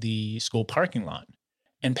inside the school parking lot.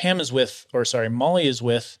 And Molly is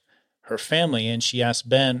with her family, and she asks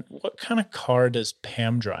Ben, what kind of car does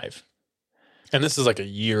Pam drive? And this is like a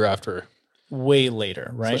year after. Way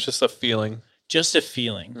later, right? So it's just a feeling. Just a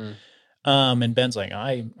feeling. And Ben's like,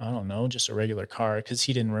 I don't know, just a regular car, because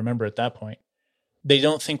he didn't remember at that point. They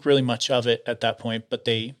don't think really much of it at that point, but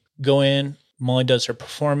they go in. Molly does her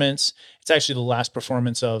performance. It's actually the last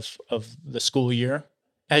performance of the school year.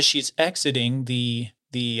 As she's exiting the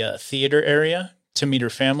theater area to meet her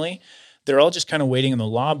family, they're all just kind of waiting in the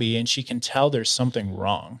lobby, and she can tell there's something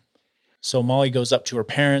wrong. So Molly goes up to her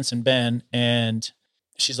parents and Ben, and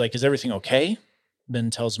she's like, is everything okay?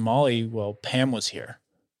 Ben tells Molly, well, Pam was here.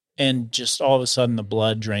 And just all of a sudden, the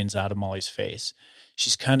blood drains out of Molly's face.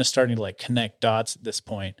 She's kind of starting to like connect dots at this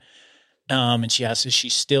point. And she asks, is she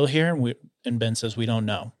still here? And Ben says, we don't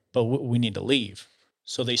know, but we need to leave.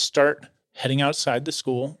 So they start heading outside the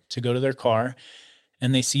school to go to their car.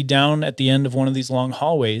 And they see down at the end of one of these long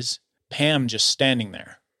hallways, Pam just standing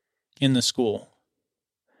there in the school.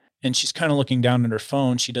 And she's kind of looking down at her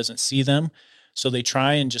phone. She doesn't see them. So they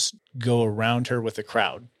try and just go around her with the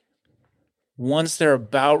crowd. Once they're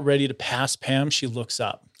about ready to pass Pam, she looks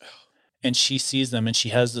up and she sees them, and she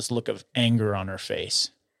has this look of anger on her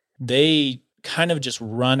face. They kind of just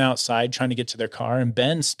run outside trying to get to their car, and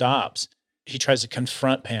Ben stops. He tries to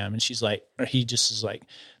confront Pam, and he just is like,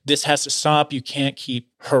 this has to stop. You can't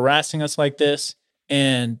keep harassing us like this.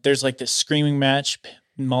 And there's like this screaming match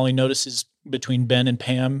Molly notices between Ben and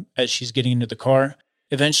Pam as she's getting into the car.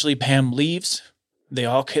 Eventually, Pam leaves. They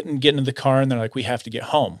all get into the car, and they're like, we have to get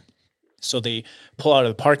home. So they pull out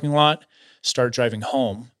of the parking lot, start driving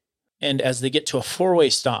home. And as they get to a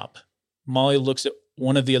four-way stop, Molly looks at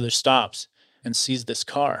one of the other stops and sees this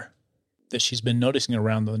car that she's been noticing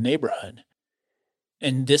around the neighborhood.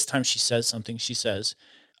 And this time she says something. She says,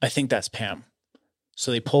 I think that's Pam.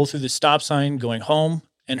 So they pull through the stop sign going home,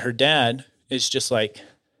 and her dad is just like,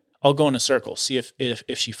 I'll go in a circle, see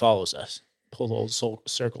if she follows us. Pull the old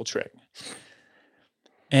circle trick.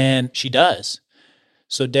 And she does.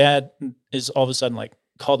 So dad is all of a sudden like,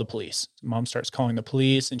 call the police. Mom starts calling the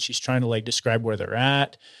police, and she's trying to like describe where they're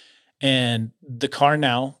at. And the car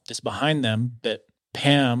now that's behind them that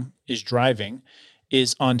Pam is driving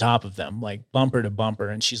is on top of them, like bumper to bumper.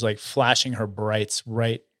 And she's like flashing her brights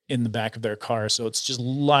right in the back of their car. So it's just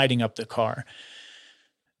lighting up the car.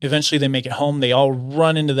 Eventually they make it home. They all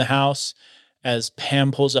run into the house as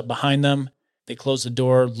Pam pulls up behind them. They close the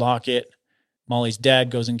door, lock it. Molly's dad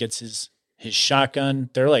goes and gets his shotgun.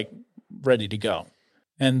 They're like ready to go.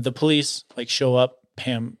 And the police like show up.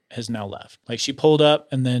 Pam has now left. Like she pulled up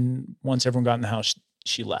and then once everyone got in the house,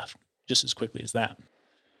 she left just as quickly as that.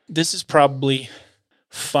 This is probably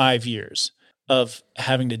 5 years of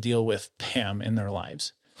having to deal with Pam in their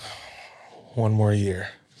lives. One more year.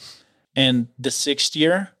 And the 6th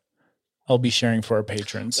year, I'll be sharing for our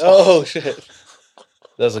patrons. Oh, shit.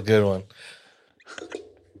 That's a good one.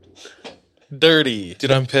 Dirty. Dude,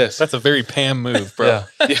 I'm pissed. That's a very Pam move, bro.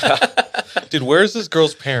 Yeah. Dude, where's this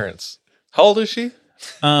girl's parents? How old is she?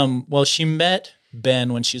 Well, she met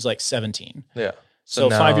Ben when she's like 17. Yeah. So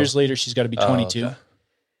now, 5 years later, she's got to be 22. Okay.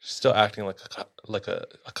 She's still acting like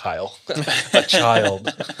a Kyle, a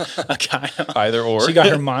child. A Kyle. Either or. She got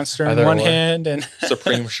her monster in one hand and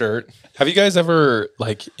Supreme shirt. Have you guys ever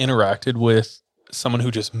like interacted with someone who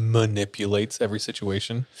just manipulates every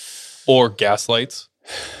situation or gaslights?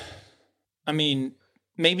 I mean,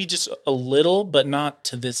 maybe just a little, but not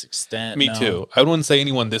to this extent. Me too. I wouldn't say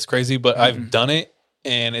anyone this crazy, but I've done it,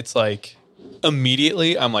 and it's like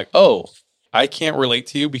immediately I'm like, oh, I can't relate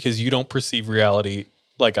to you because you don't perceive reality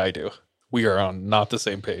like I do. We are on not the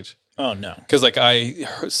same page. Oh no. Because like I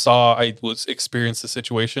was experienced the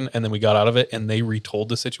situation, and then we got out of it, and they retold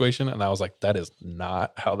the situation, and I was like, that is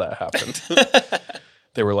not how that happened.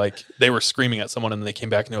 They were screaming at someone, and then they came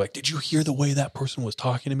back and they're like, did you hear the way that person was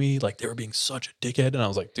talking to me? Like they were being such a dickhead. And I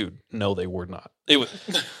was like, dude, no, they were not. It was.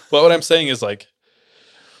 Well, what I'm saying is like,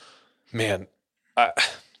 man, I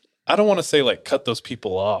don't want to say like cut those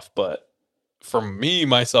people off, but for me,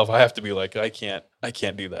 myself, I have to be like, I can't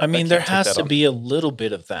do that. I mean, there has to be a little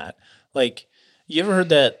bit of that. Like, you ever heard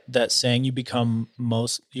that saying, you become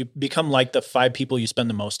like the 5 people you spend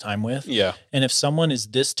the most time with? Yeah. And if someone is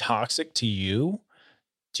this toxic to you,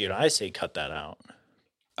 dude, I say cut that out.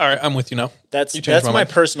 All right, I'm with you now. That's my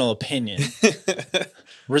personal opinion.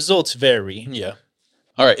 Results vary. Yeah.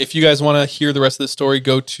 All right, if you guys want to hear the rest of the story,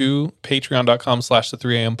 go to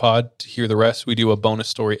patreon.com/the3am pod to hear the rest. We do a bonus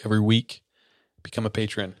story every week. Become a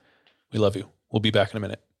patron. We love you. We'll be back in a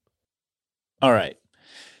minute. All right.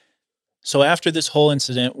 So after this whole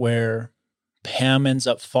incident where Pam ends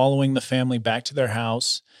up following the family back to their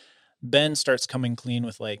house, Ben starts coming clean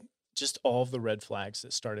with like just all of the red flags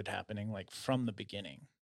that started happening like from the beginning.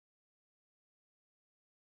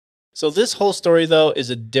 So this whole story though is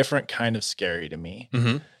a different kind of scary to me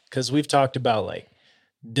because we've talked about like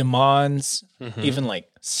demons, even like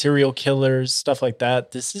serial killers, stuff like that.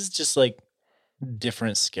 This is just like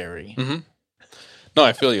different scary. No,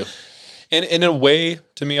 I feel you. And in a way,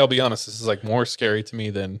 to me, I'll be honest, this is like more scary to me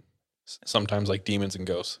than sometimes like demons and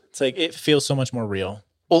ghosts. It's like it feels so much more real.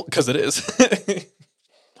 Well, because it is.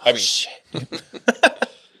 I mean, shit.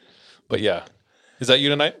 But yeah. Is that you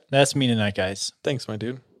tonight? That's me tonight, guys. Thanks, my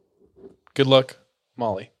dude. Good luck,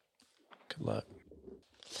 Molly. Good luck.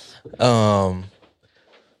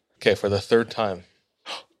 Okay, for the 3rd time.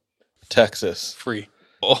 Texas. Free.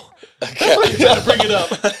 Oh. Okay. You gotta bring it up.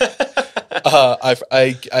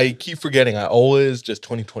 I keep forgetting. I always just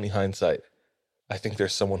 20/20 hindsight. I think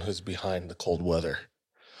there's someone who's behind the cold weather.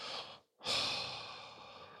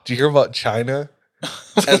 Do you hear about China?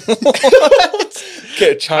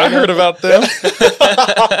 Okay, China. I heard about them.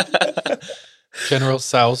 General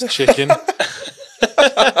Tso's chicken.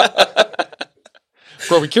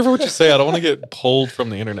 Bro, be careful what you say. I don't want to get pulled from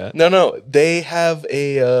the internet. No. They have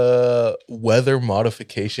a weather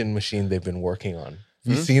modification machine they've been working on.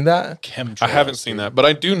 Have you seen that? Chemtrails, I haven't seen that, but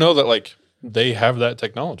I do know that like they have that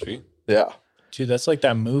technology. Yeah. Dude, that's like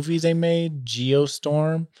that movie they made,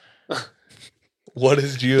 Geostorm. What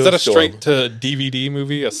is Geostorm? Is that a straight to DVD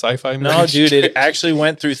movie, a sci-fi movie? No, dude, it actually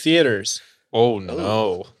went through theaters. Oh,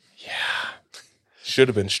 no. Yeah. Should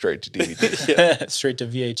have been straight to DVD. Straight to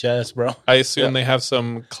VHS, bro. I assume they have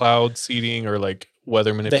some cloud seeding or like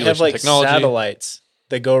weather They manipulation have like technology. satellites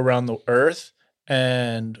that go around the Earth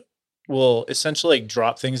and will essentially like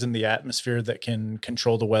drop things in the atmosphere that can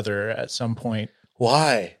control the weather at some point.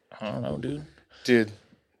 Why? I don't know, dude. Dude,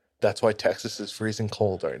 that's why Texas is freezing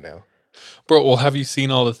cold right now. Bro, well, have you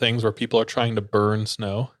seen all the things where people are trying to burn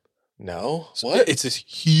snow? No? What? It's this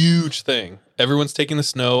huge thing. Everyone's taking the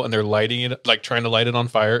snow and they're lighting it, like trying to light it on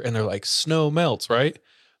fire, and they're like, snow melts, right?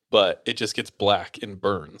 But it just gets black and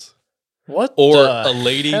burns. What? Or a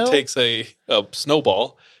lady hell? takes a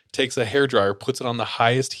snowball, takes a hairdryer, puts it on the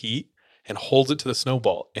highest heat, and holds it to the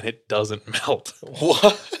snowball, and it doesn't melt.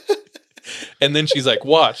 What? And then she's like,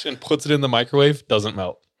 watch, and puts it in the microwave, doesn't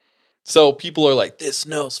melt. So people are like, this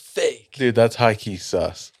snow's fake. Dude, that's high key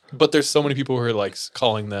sus. But there's so many people who are like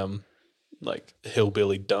calling them like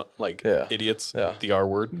hillbilly idiots. Yeah. The R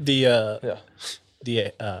word. The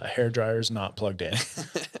hair dryer's not plugged in.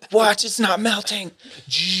 Watch, it's not melting.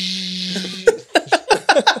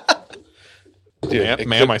 Dude,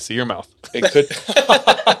 Ma'am, I see your mouth. It could.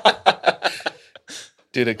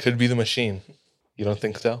 Dude, it could be the machine. You don't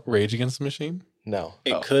think so? Rage Against the Machine? No.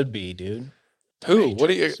 It could be, dude. Who? What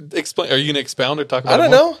do you explain? Are you going to expound or talk about I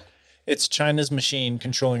don't know. It's China's machine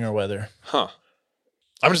controlling our weather. Huh.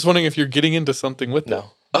 I'm just wondering if you're getting into something with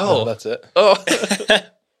No. Oh. No, that's it. Oh.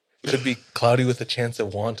 Could be cloudy with a chance of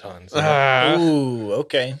wontons. Ooh,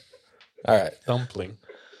 okay. All right. Dumpling.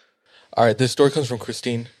 All right. This story comes from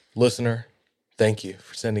Christine, listener. Thank you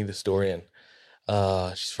for sending the story in.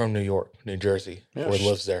 She's from New York, New Jersey, or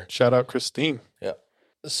lives there. Shout out Christine. Yeah.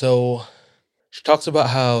 So she talks about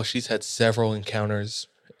how she's had several encounters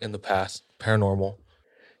in the past, paranormal.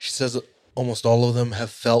 She says almost all of them have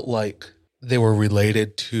felt like they were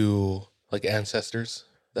related to like ancestors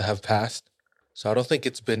that have passed. So I don't think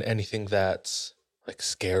it's been anything that's like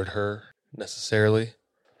scared her necessarily.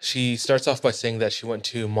 She starts off by saying that she went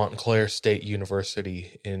to Montclair State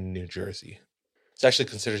University in New Jersey. It's actually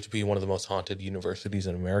considered to be one of the most haunted universities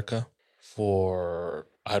in America for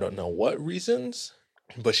I don't know what reasons.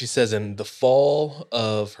 But she says in the fall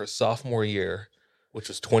of her sophomore year, which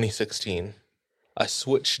was 2016, I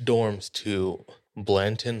switched dorms to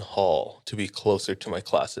Blanton Hall to be closer to my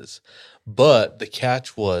classes. But the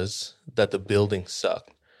catch was that the building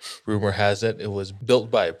sucked. Rumor has it was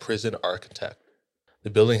built by a prison architect. The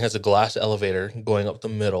building has a glass elevator going up the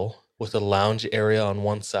middle with a lounge area on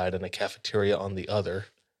one side and a cafeteria on the other.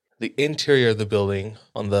 The interior of the building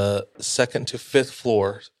on the 2nd to 5th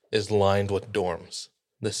floor is lined with dorms.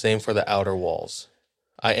 The same for the outer walls.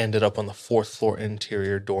 I ended up on the 4th floor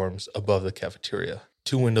interior dorms above the cafeteria,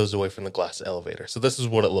 2 windows away from the glass elevator. So this is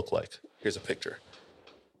what it looked like. Here's a picture.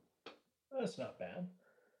 That's not bad.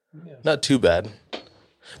 Yeah. Not too bad.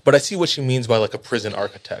 But I see what she means by like a prison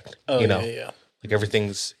architect. Oh, you know? yeah. Like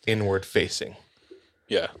everything's inward facing.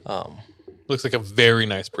 Yeah. Looks like a very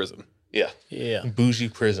nice prison. Yeah. Yeah. Bougie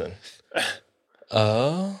prison.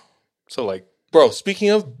 So like, bro, speaking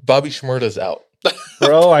of, Bobby Shmurda's out.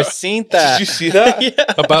 Bro, I seen that. Did you see that? Yeah.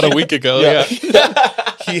 about a week ago. Yeah.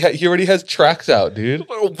 He already has tracks out, dude.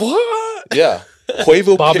 What? Yeah.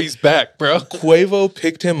 Bobby's back, bro. Quavo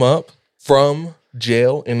picked him up from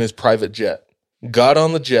jail in his private jet, got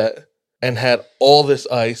on the jet, and had all this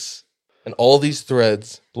ice and all these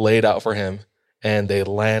threads laid out for him. And they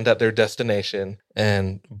land at their destination,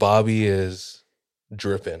 and Bobby is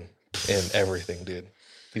dripping in everything, dude.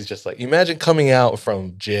 He's just like, imagine coming out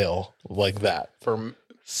from jail like that. For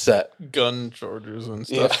set gun charges and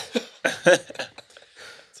stuff. Yeah.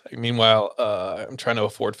 It's like, meanwhile, I'm trying to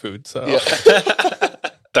afford food, so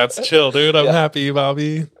that's chill, dude. I'm happy,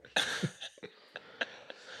 Bobby.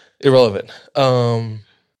 Irrelevant.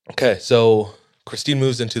 Okay, so Christine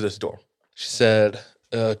moves into this dorm. She said,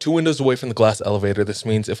 2 windows away from the glass elevator. This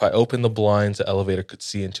means if I open the blinds, the elevator could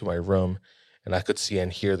see into my room, and I could see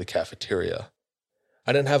and hear the cafeteria.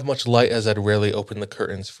 I didn't have much light as I'd rarely open the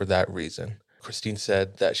curtains for that reason. Christine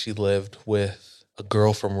said that she lived with a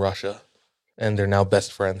girl from Russia, and they're now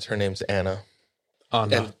best friends. Her name's Anna.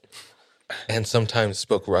 Anna. And sometimes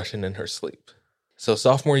spoke Russian in her sleep. So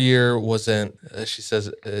sophomore year wasn't, she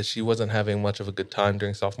says she wasn't having much of a good time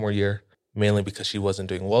during sophomore year, mainly because she wasn't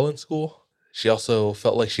doing well in school. She also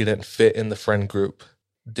felt like she didn't fit in the friend group.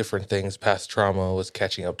 Different things, past trauma was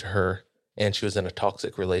catching up to her, and she was in a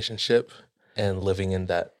toxic relationship and living in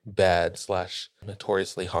that bad /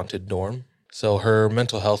 notoriously haunted dorm. So her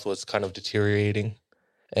mental health was kind of deteriorating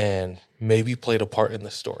and maybe played a part in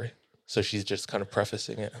the story. So she's just kind of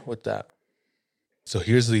prefacing it with that. So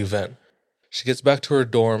here's the event. She gets back to her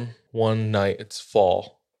dorm one night, it's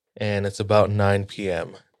fall, and it's about 9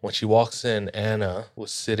 p.m. When she walks in, Anna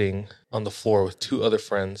was sitting on the floor with 2 other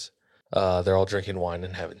friends. They're all drinking wine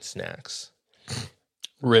and having snacks.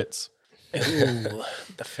 Ritz. Ooh,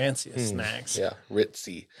 the fanciest snacks. Yeah,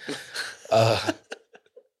 ritzy.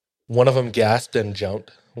 One of them gasped and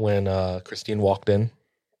jumped when Christine walked in.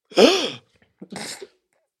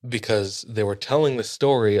 Because they were telling the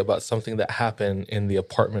story about something that happened in the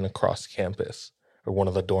apartment across campus, or one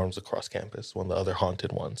of the dorms across campus, one of the other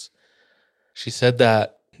haunted ones. She said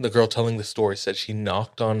that the girl telling the story said she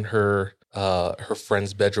knocked on her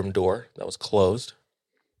friend's bedroom door that was closed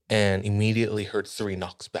and immediately heard 3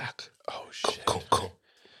 knocks back. Oh, shit.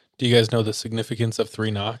 Do you guys know the significance of 3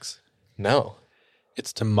 knocks? No.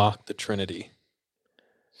 It's to mock the Trinity.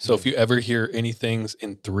 So if you ever hear anything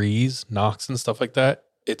in 3s, knocks and stuff like that,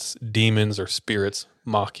 it's demons or spirits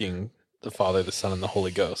mocking the Father, the Son, and the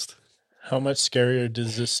Holy Ghost. How much scarier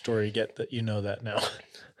does this story get that you know that now?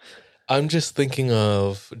 I'm just thinking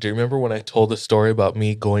of, do you remember when I told the story about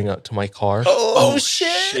me going out to my car? Oh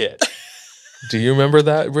shit. Do you remember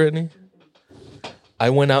that, Brittany?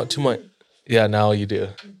 I went out to my, Yeah, now you do.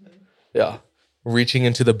 Yeah. Reaching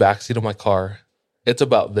into the backseat of my car. It's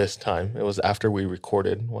about this time. It was after we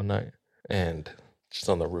recorded one night. And just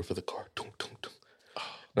on the roof of the car.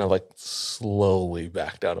 And I like slowly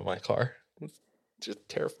backed out of my car. Just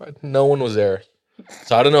terrified. No one was there.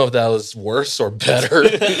 So I don't know if that was worse or better.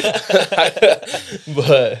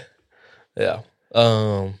 But yeah.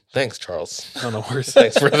 Thanks, Charles. No worries.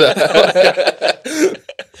 Thanks for that.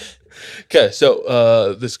 Okay,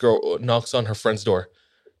 so this girl knocks on her friend's door.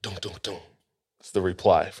 Dun, dun, dun. It's the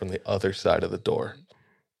reply from the other side of the door.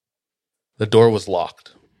 The door was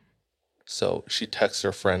locked. So she texts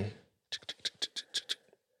her friend.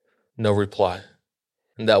 No reply.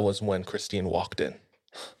 And that was when Christine walked in.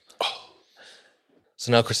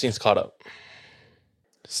 So now Christine's caught up.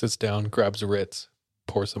 Sits down, grabs a Ritz,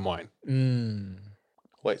 pours some wine.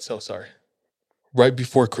 Wait, so sorry. Right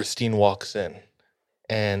before Christine walks in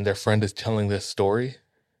and their friend is telling this story,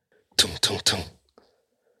 tung, tung, tung,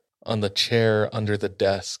 on the chair under the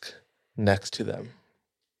desk next to them.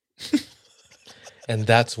 And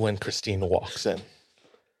that's when Christine walks in.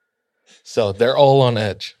 So they're all on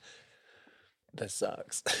edge. That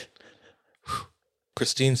sucks.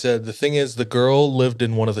 Christine said, the thing is, the girl lived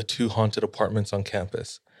in one of the 2 haunted apartments on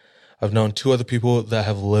campus. I've known 2 other people that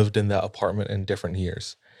have lived in that apartment in different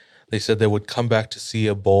years. They said they would come back to see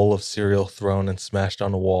a bowl of cereal thrown and smashed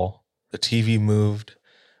on a wall. The TV moved,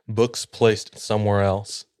 books placed somewhere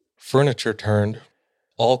else, furniture turned,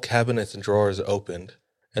 all cabinets and drawers opened.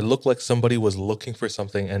 It looked like somebody was looking for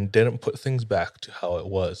something and didn't put things back to how it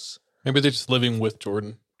was. Maybe they're just living with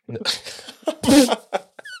Jordan. Yeah.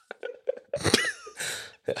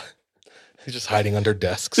 He's just hiding under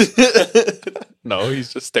desks. No,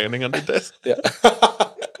 he's just standing under desks. Yeah.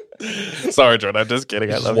 Sorry, Jordan. I'm just kidding.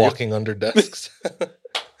 He's I love walking under desks.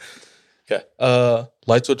 Okay.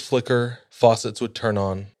 Lights would flicker, faucets would turn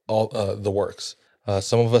on, all the works.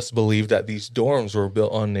 Some of us believe that these dorms were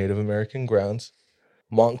built on Native American grounds.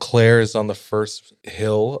 Montclair is on the first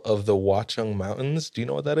hill of the Watchung Mountains. Do you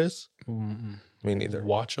know what that is? Me neither.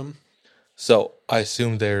 Watchum. So I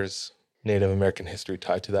assume there's Native American history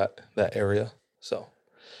tied to that area. So,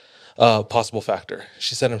 possible factor.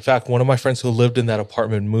 She said, in fact, one of my friends who lived in that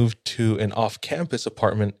apartment moved to an off-campus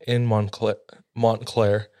apartment in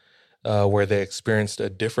Montclair, where they experienced a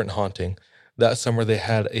different haunting. That summer, they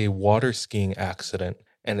had a water skiing accident,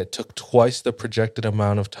 and it took twice the projected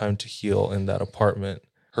amount of time to heal in that apartment.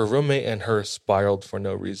 Her roommate and her spiraled for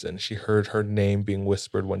no reason. She heard her name being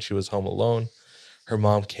whispered when she was home alone. Her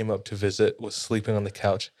mom came up to visit, was sleeping on the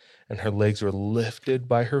couch, and her legs were lifted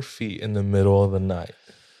by her feet in the middle of the night.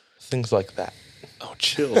 Things like that. Oh,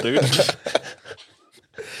 chill, dude.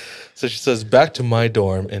 So she says, back to my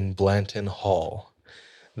dorm in Blanton Hall.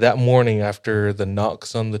 That morning after the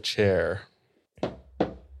knocks on the chair,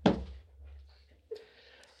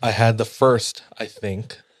 I had the first, I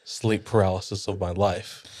think, sleep paralysis of my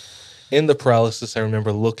life. In the paralysis, I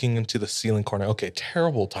remember looking into the ceiling corner. Okay,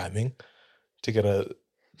 terrible timing to get a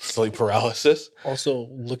sleep paralysis. Also,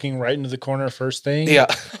 looking right into the corner first thing. Yeah.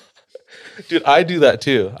 Dude, I do that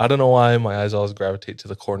too. I don't know why my eyes always gravitate to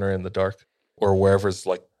the corner in the dark or wherever's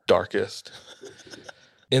like darkest.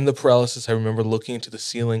 In the paralysis, I remember looking into the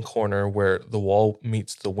ceiling corner where the wall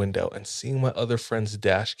meets the window and seeing my other friend's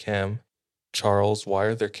dash cam. Charles, why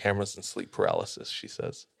are their cameras in sleep paralysis? She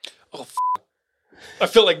says. Oh, I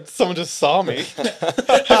feel like someone just saw me.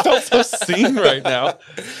 I felt so seen right now.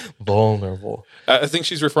 Vulnerable. I think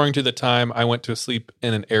she's referring to the time I went to sleep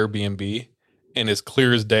in an Airbnb, and as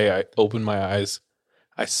clear as day, I opened my eyes.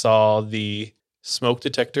 I saw the smoke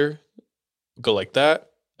detector go like that.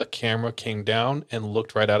 A camera came down and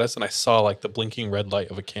looked right at us, and I saw like the blinking red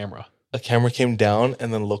light of a camera. A camera came down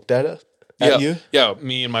and then looked at it? You? Yeah,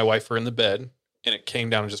 me and my wife were in the bed, and it came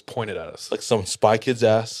down and just pointed at us. Like some Spy Kids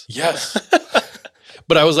ass? Yes.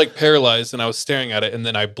 But I was like paralyzed, and I was staring at it, and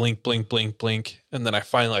then I blink, blink, blink, blink, and then I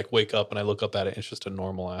finally like wake up, and I look up at it, and it's just a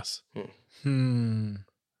normal ass.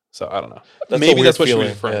 So I don't know. Maybe that's what she was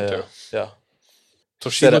referring to. Yeah. So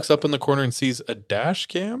she looks up in the corner and sees a dash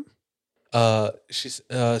cam? She's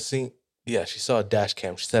seeing. Yeah, she saw a dash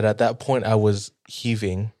cam. She said, at that point, I was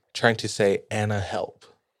heaving, trying to say, Anna, help.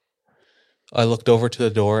 I looked over to the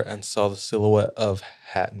door and saw the silhouette of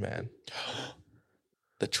Hat Man.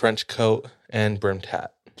 The trench coat and brimmed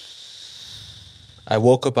hat. I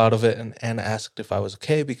woke up out of it, and Anna asked if I was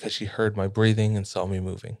okay because she heard my breathing and saw me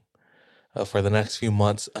moving. For the next few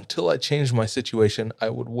months, until I changed my situation, I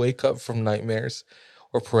would wake up from nightmares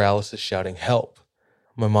or paralysis shouting, help.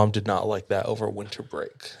 My mom did not like that over winter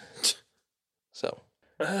break. So,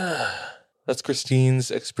 that's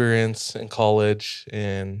Christine's experience in college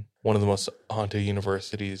in one of the most haunted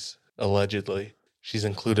universities allegedly. She's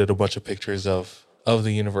included a bunch of pictures of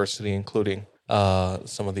the university, including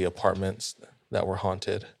some of the apartments that were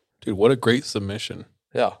haunted. Dude, what a great submission.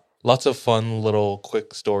 Yeah. Lots of fun little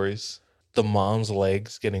quick stories. The mom's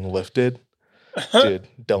legs getting lifted. Dude,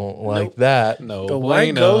 don't like that. No, But why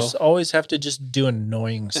bueno. ghosts always have to just do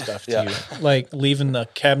annoying stuff to you? Like leaving the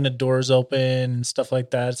cabinet doors open and stuff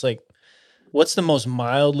like that. It's like, what's the most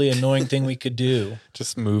mildly annoying thing we could do?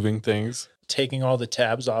 Just moving things. Taking all the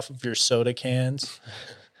tabs off of your soda cans.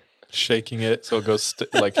 Shaking it so it goes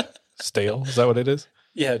like stale. Is that what it is?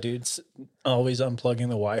 Yeah, dude. Always unplugging the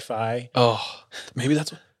Wi-Fi. Oh, maybe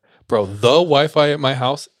that's what. Bro, the Wi-Fi at my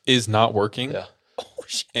house is not working. Yeah. Oh,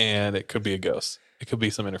 shit. And it could be a ghost. It could be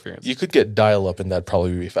some interference. You could get dial-up and that'd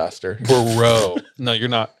probably be faster. Bro. No, you're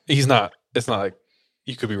not. He's not. It's not like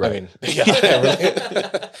you could be right. I mean,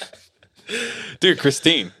 yeah. Dude,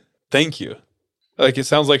 Christine, thank you. Like, it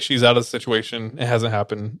sounds like she's out of the situation. It hasn't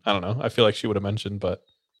happened. I don't know. I feel like she would have mentioned, but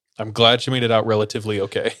I'm glad she made it out relatively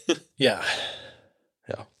okay. Yeah.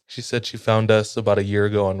 Yeah. She said she found us about a year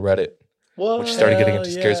ago on Reddit. What? When she started getting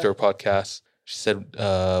into Scary Story podcasts. She said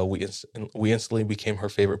we instantly became her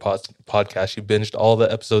favorite podcast. She binged all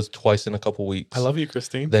the episodes twice in a couple weeks. I love you,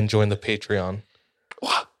 Christine. Then joined the Patreon.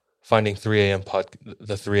 Finding 3 a.m.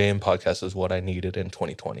 the 3 a.m. podcast is what I needed in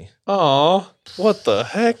 2020. Aw, what the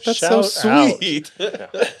heck? That's Shout so sweet. Yeah.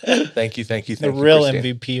 Thank you. The real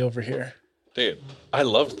Christine. MVP over here. Dude, I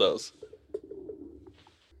loved those.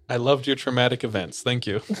 I loved your traumatic events. Thank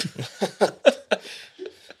you.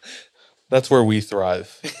 That's where we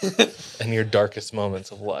thrive. In your darkest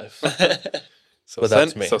moments of life. So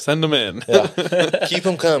that's me. So send them in. Yeah. Keep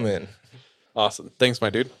them coming. Awesome. Thanks, my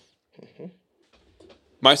dude. Mm-hmm.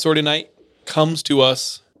 My story tonight comes to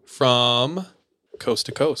us from Coast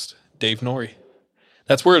to Coast, Dave Norrie.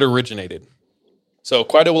 That's where it originated. So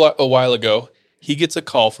quite a while ago, he gets a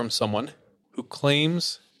call from someone who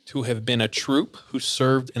claims to have been a troop who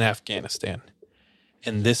served in Afghanistan.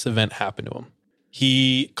 And this event happened to him.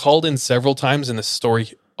 He called in several times and the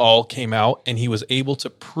story all came out and he was able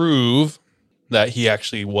to prove that he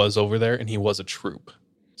actually was over there and he was a troop.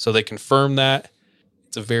 So they confirmed that.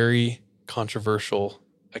 It's a very controversial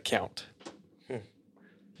account.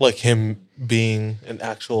 Like him being an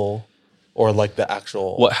actual, or like the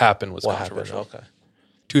actual... What happened was controversial. Okay.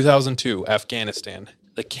 2002, Afghanistan,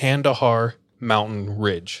 the Kandahar Mountain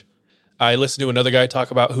Ridge. I listened to another guy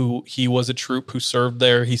talk about who he was a troop who served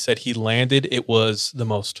there. He said he landed. It was the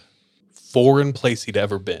most foreign place he'd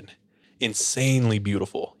ever been. Insanely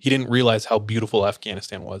beautiful. He didn't realize how beautiful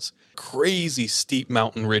Afghanistan was. Crazy steep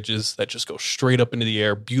mountain ridges that just go straight up into the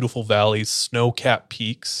air, beautiful valleys, snow-capped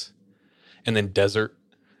peaks, and then desert.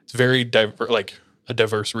 It's very a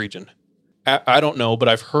diverse region. I don't know, but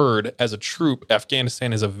I've heard as a troop,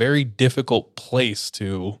 Afghanistan is a very difficult place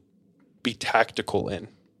to be tactical in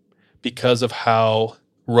because of how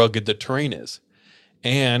rugged the terrain is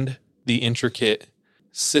and the intricate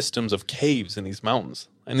systems of caves in these mountains.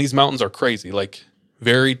 And these mountains are crazy, like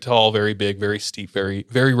very tall, very big, very steep, very,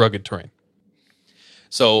 very rugged terrain.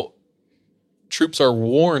 So troops are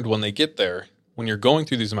warned when they get there, when you're going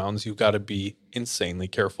through these mountains, you've got to be insanely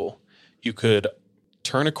careful. You could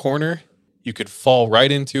turn a corner, you could fall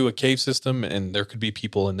right into a cave system, and there could be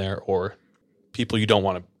people in there or people you don't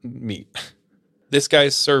want to meet. This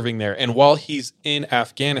guy's serving there, and while he's in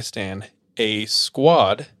Afghanistan, a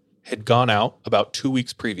squad had gone out about 2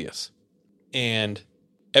 weeks previous. And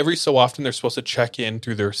every so often, they're supposed to check in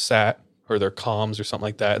through their SAT or their comms or something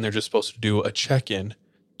like that, and they're just supposed to do a check-in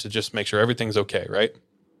to just make sure everything's okay, right?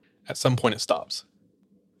 At some point, it stops.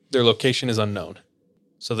 Their location is unknown.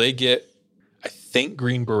 So they get, I think,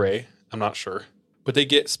 Green Beret, I'm not sure, but they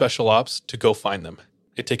get special ops to go find them.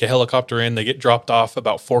 They take a helicopter in, they get dropped off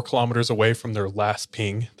about 4 kilometers away from their last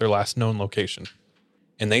ping, their last known location.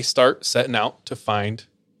 And they start setting out to find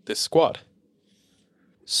this squad.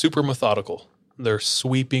 Super methodical. They're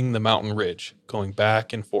sweeping the mountain ridge, going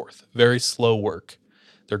back and forth. Very slow work.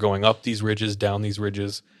 They're going up these ridges, down these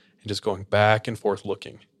ridges, and just going back and forth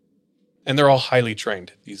looking. And they're all highly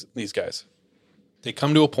trained, these guys. They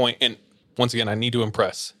come to a point, and once again, I need to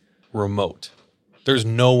impress, remote. There's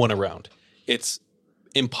no one around. It's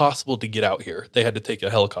impossible to get out here. They had to take a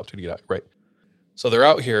helicopter to get out, right? So they're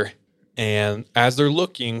out here, and as they're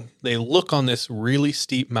looking, they look on this really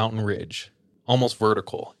steep mountain ridge, almost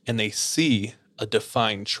vertical, and they see a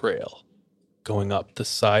defined trail going up the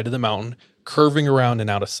side of the mountain, curving around and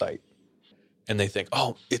out of sight. And they think,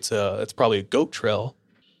 oh, it's probably a goat trail.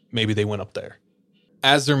 Maybe they went up there.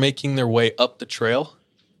 As they're making their way up the trail,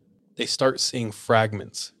 they start seeing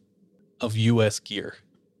fragments of U.S. gear.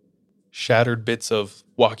 Shattered bits of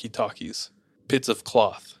walkie-talkies, bits of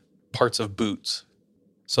cloth, parts of boots.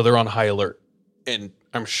 So they're on high alert. And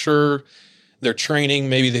I'm sure they're training.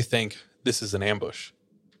 Maybe they think this is an ambush.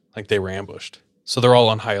 Like they were ambushed. So they're all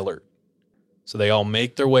on high alert. So they all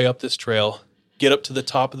make their way up this trail, get up to the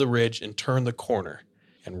top of the ridge, and turn the corner.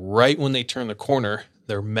 And right when they turn the corner,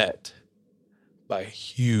 they're met by a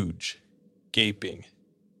huge, gaping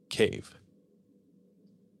cave.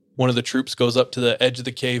 One of the troops goes up to the edge of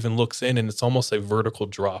the cave and looks in, and it's almost a vertical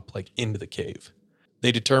drop, like into the cave.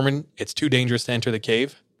 They determine it's too dangerous to enter the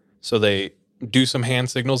cave, so they do some hand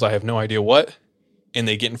signals, I have no idea what, and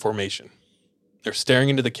they get in formation. They're staring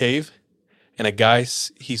into the cave, and a guy,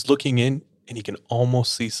 he's looking in, and he can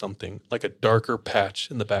almost see something, like a darker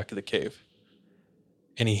patch in the back of the cave.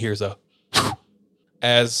 And he hears a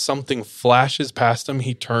as something flashes past him,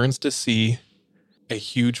 he turns to see a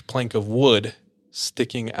huge plank of wood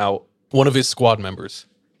sticking out. One of his squad members.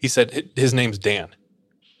 He said his name's Dan.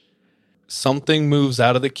 Something moves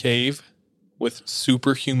out of the cave with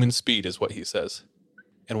superhuman speed is what he says.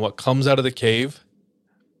 And what comes out of the cave,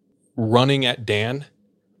 running at Dan,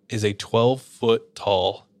 is a 12-foot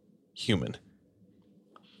tall human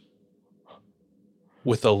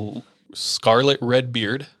with a scarlet red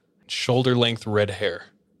beard, shoulder-length red hair.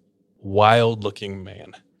 Wild-looking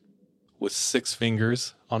man with 6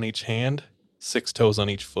 fingers on each hand, 6 toes on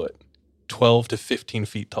each foot, 12 to 15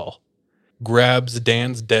 feet tall. Grabs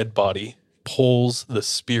Dan's dead body, pulls the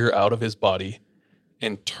spear out of his body,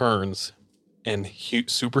 and turns, and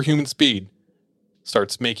superhuman speed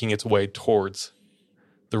starts making its way towards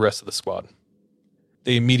the rest of the squad.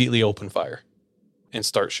 They immediately open fire and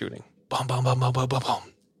start shooting. Boom, boom, boom, boom, boom, boom,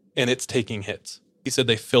 boom. And it's taking hits. He said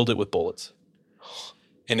they filled it with bullets.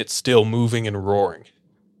 And it's still moving and roaring.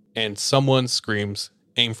 And someone screams,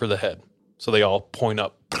 aim for the head. So they all point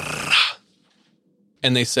up.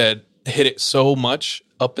 And they said, hit it so much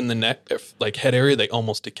up in the neck, like head area, they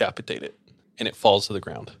almost decapitate it. And it falls to the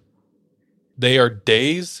ground. They are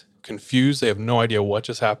dazed, confused. They have no idea what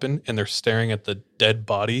just happened. And they're staring at the dead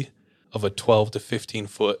body of a 12 to 15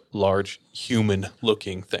 foot large human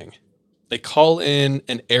looking thing. They call in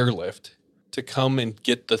an airlift to come and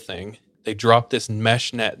get the thing. They drop this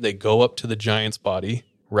mesh net. They go up to the giant's body,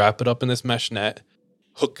 wrap it up in this mesh net,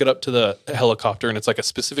 hook it up to the helicopter. And it's like a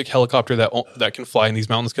specific helicopter that can fly in these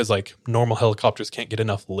mountains because like normal helicopters can't get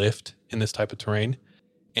enough lift in this type of terrain.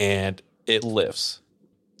 And it lifts.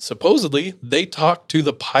 Supposedly, they talked to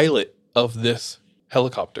the pilot of this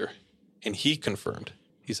helicopter and he confirmed.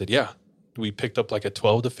 He said, yeah, we picked up like a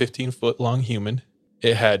 12 to 15 foot long human.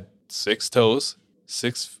 It had 6 toes,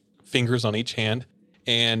 6 fingers on each hand,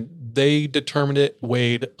 and they determined it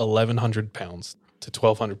weighed 1,100 pounds to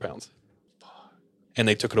 1,200 pounds. And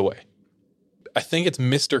they took it away. I think it's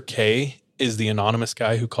Mr. K is the anonymous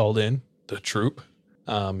guy who called in, the troop.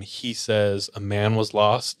 He says a man was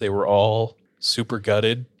lost. They were all super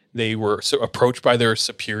gutted. They were approached by their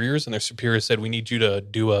superiors, and their superiors said, we need you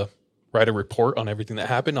to write a report on everything that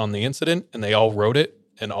happened on the incident. And they all wrote it,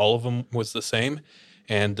 and all of them was the same.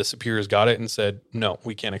 And the superiors got it and said, no,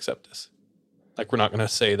 we can't accept this. Like, we're not going to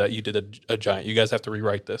say that you did a giant. You guys have to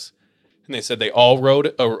rewrite this. And they said they all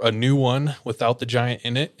wrote a new one without the giant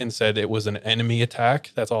in it and said it was an enemy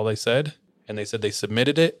attack. That's all they said. And they said they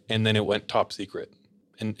submitted it, and then it went top secret.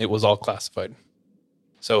 And it was all classified.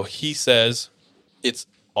 So he says it's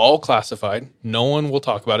all classified. No one will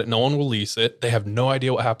talk about it. No one will release it. They have no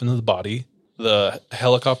idea what happened to the body. The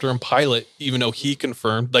helicopter and pilot, even though he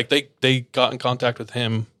confirmed, like they got in contact with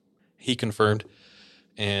him, he confirmed,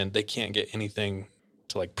 and they can't get anything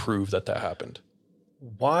to like prove that happened.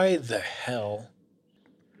 Why the hell?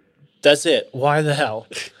 That's it. Why the hell?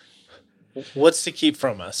 What's to keep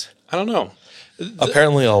from us? I don't know.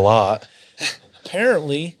 Apparently a lot.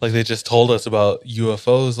 Apparently. Like they just told us about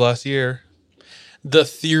UFOs last year. The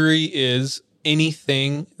theory is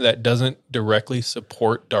anything that doesn't directly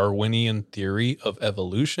support Darwinian theory of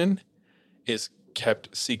evolution is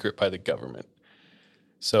kept secret by the government.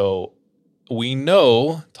 So we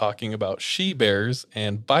know, talking about she-bears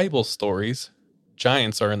and Bible stories,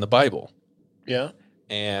 giants are in the Bible. Yeah.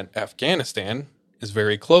 And Afghanistan is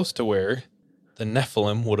very close to where the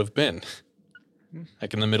Nephilim would have been,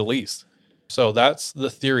 like in the Middle East. So that's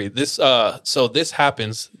the theory. This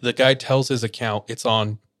happens. The guy tells his account. It's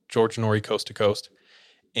on George Norrie Coast to Coast.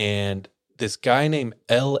 And this guy named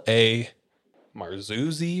L.A.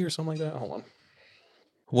 Marzuzzi or something like that. Hold on.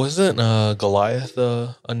 Wasn't Goliath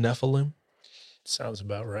a Nephilim? Sounds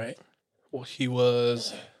about right. Well, he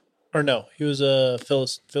was... Or no, he was a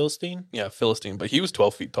Philistine? Yeah, Philistine, but he was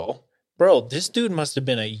 12 feet tall. Bro, this dude must have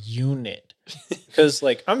been a unit. Because,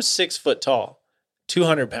 like, I'm 6 foot tall,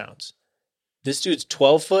 200 pounds. This dude's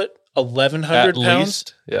 12 foot. 1,100 At pounds?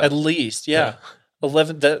 least? Yeah. At least, yeah.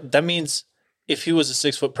 11. That means if he was a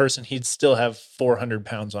 6-foot person, he'd still have 400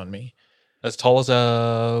 pounds on me. As tall as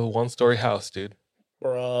a 1-story house, dude.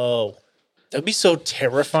 Bro. That'd be so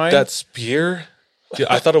terrifying. That spear, dude,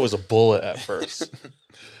 I thought it was a bullet at first.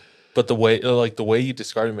 But the way you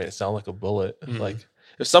described it made it sound like a bullet. Like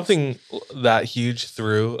if something that huge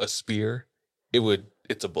threw a spear,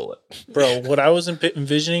 it's a bullet. Bro, what I was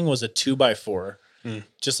envisioning was a 2x4.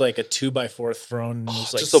 Just like a 2x4 thrown.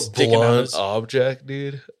 Just just a blunt object,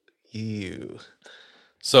 dude. Ew.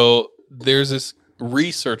 So there's this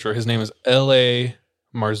researcher. His name is L.A.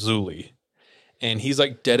 Marzulli. And he's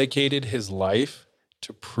like dedicated his life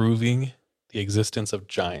to proving the existence of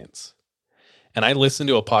giants. And I listened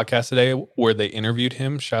to a podcast today where they interviewed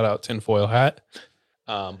him. Shout out Tinfoil Hat.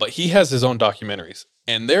 But he has his own documentaries.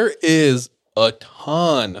 And there is a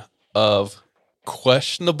ton of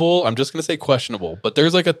questionable, I'm just going to say questionable, but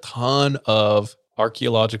there's like a ton of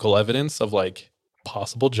archaeological evidence of like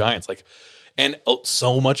possible giants. Like, and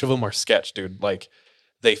so much of them are sketch, dude. Like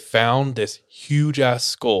they found this huge ass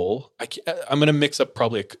skull. I'm going to mix up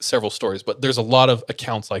probably several stories, but there's a lot of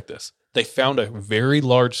accounts like this. They found a very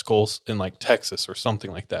large skull in like Texas or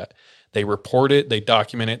something like that. They report it, they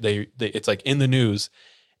document it, they it's like in the news,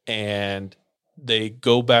 and they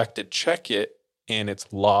go back to check it, and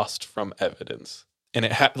it's lost from evidence. And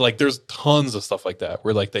it like there's tons of stuff like that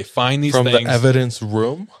where like they find these from things the evidence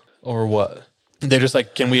room or what? They're just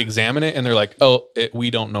like, can we examine it? And they're like, oh, we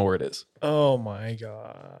don't know where it is. Oh my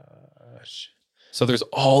gosh. So there's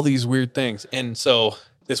all these weird things. And so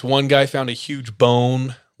this one guy found a huge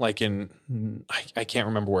bone, like in, I can't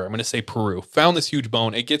remember where. I'm going to say Peru. Found this huge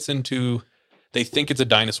bone. It gets into, they think it's a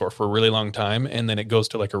dinosaur for a really long time. And then it goes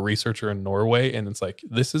to like a researcher in Norway. And it's like,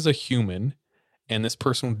 this is a human. And this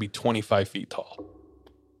person would be 25 feet tall.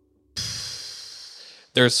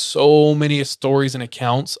 There's so many stories and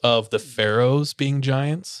accounts of the pharaohs being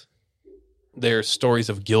giants. There's stories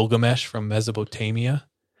of Gilgamesh from Mesopotamia.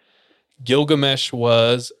 Gilgamesh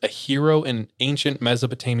was a hero in ancient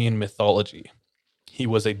Mesopotamian mythology. He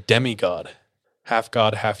was a demigod, half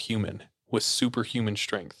god, half human, with superhuman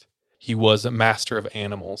strength. He was a master of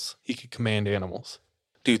animals. He could command animals.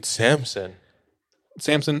 Dude, Samson,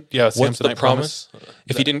 yeah, what's Samsonite the promise?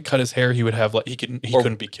 If he didn't cut his hair, he would have like he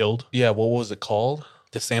couldn't be killed. Yeah, what was it called?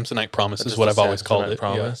 The Samsonite promise is what I've always called it.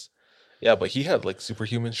 Promise. Yeah, but he had like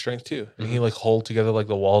superhuman strength too. And he like hold together like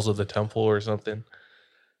the walls of the temple or something.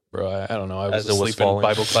 Bro, I don't know. I was As it was asleep in falling.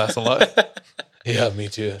 Bible class a lot. Yeah, me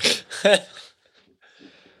too.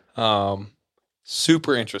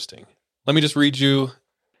 Super interesting. Let me just read you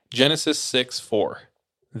Genesis 6:4.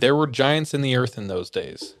 There were giants in the earth in those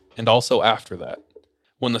days, and also after that,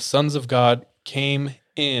 when the sons of God came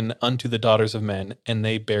in unto the daughters of men, and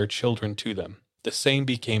they bare children to them. The same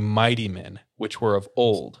became mighty men, which were of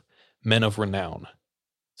old, men of renown.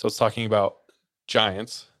 So it's talking about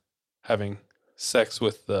giants having sex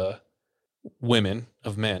with the women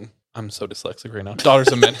of men. I'm so dyslexic right now.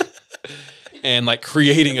 Daughters of men. And like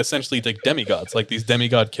creating essentially like demigods, like these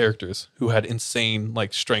demigod characters who had insane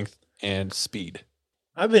like strength and speed.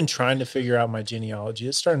 I've been trying to figure out my genealogy.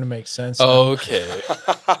 It's starting to make sense now. Okay.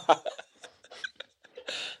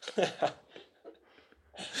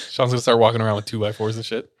 Sean's gonna start walking around with 2x4s and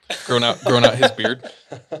shit, growing out his beard,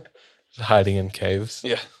 Hiding in caves.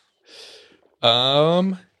 Yeah.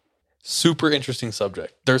 Super interesting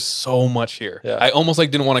subject. There's so much here. Yeah. I almost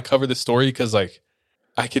like didn't want to cover this story because like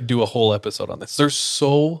I could do a whole episode on this. There's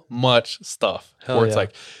so much stuff where it's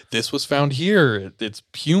like this was found here. It's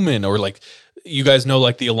human, or like you guys know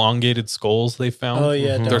like the elongated skulls they found. Oh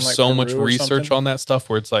yeah, down There's like so Peru much or research something. on that stuff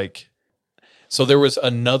where it's like, so there was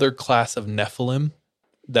another class of Nephilim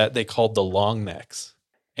that they called the long necks.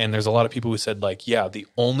 And there's a lot of people who said like, yeah, the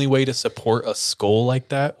only way to support a skull like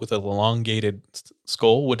that with an elongated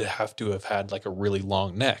skull would have to have had like a really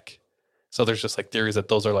long neck. So there's just like theories that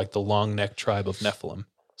those are like the long neck tribe of Nephilim,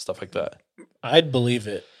 stuff like that. I'd believe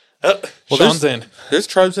it. Well, Sean's in. There's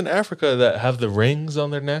tribes in Africa that have the rings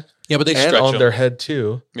on their neck. Yeah, but they and stretch on them. their head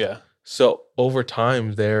too. Yeah. So over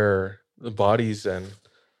time, the bodies and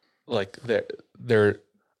like they're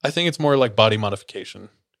I think it's more like body modification.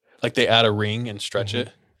 Like they add a ring and stretch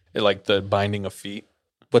it, like the binding of feet.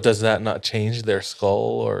 But does that not change their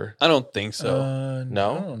skull or? I don't think so.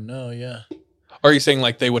 No? I don't know. Yeah. Are you saying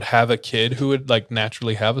like they would have a kid who would like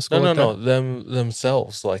naturally have a skull? No, like no, that? no.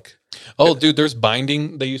 Themselves like. Oh, dude, there's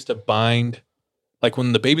binding. They used to bind, like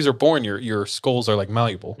when the babies are born, your skulls are like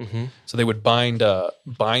malleable. Mm-hmm. So they would bind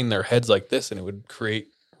their heads like this, and it would create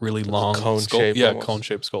really long cone skull. shape Yeah, almost. cone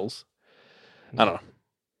shaped skulls. I don't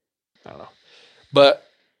know. But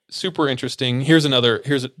super interesting. Here's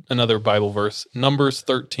another Bible verse, Numbers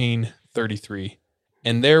 13:33.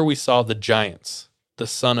 And there we saw the giants, the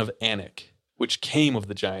son of Anak, which came of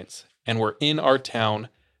the giants, and were in our town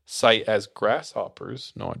sight as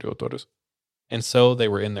grasshoppers. No idea what that is. And so they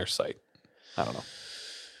were in their sight. I don't know.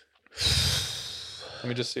 Let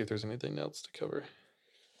me just see if there's anything else to cover.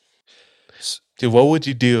 Dude, what would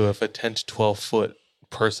you do if a 10 to 12 foot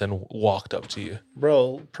person walked up to you?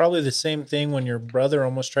 Bro, probably the same thing when your brother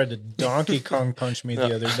almost tried to Donkey Kong punch me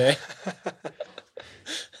the other day.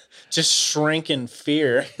 Just shrank in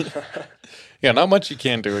fear. Yeah, not much you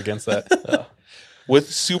can do against that. With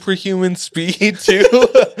superhuman speed, too.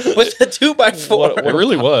 With a 2x4. It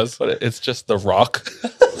really was. But it's just The Rock.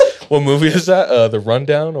 What movie is that? The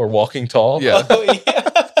Rundown or Walking Tall? Yeah. Oh,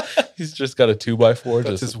 yeah. He's just got a 2x4. That's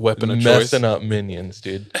just his weapon of messing choice. up minions,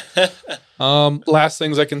 dude. Last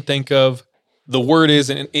things I can think of. The word is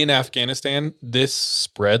in Afghanistan, this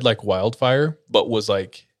spread like wildfire, but was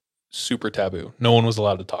like super taboo. No one was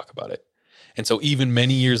allowed to talk about it. And so even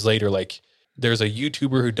many years later, like there's a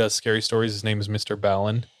YouTuber who does scary stories. His name is Mr.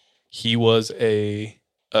 Ballin. He was a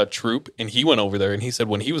troop, and he went over there, and he said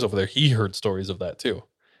when he was over there, he heard stories of that too.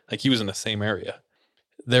 Like he was in the same area.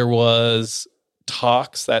 There was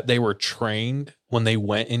talks that they were trained when they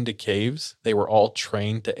went into caves. They were all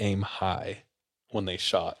trained to aim high when they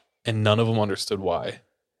shot, and none of them understood why.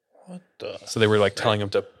 What the? So they were like telling them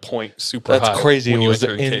to point super high. That's crazy. It when you was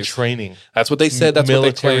enter in caves. training. That's what they said. That's what they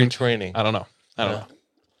military claimed. training. I don't know. I don't know.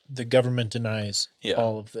 The government denies Yeah.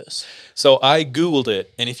 all of this. So I Googled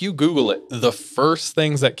it, and if you Google it, the first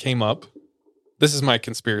things that came up, this is my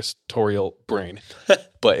conspiratorial brain,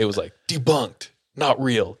 but it was like debunked, not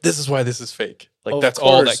real. This is why this is fake. Like Of that's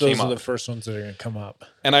all that course, came those are up. the first ones that are going to come up.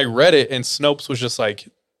 And I read it, and Snopes was just like,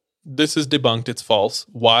 "This is debunked. It's false.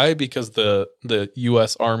 Why? Because the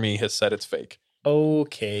U.S. Army has said it's fake."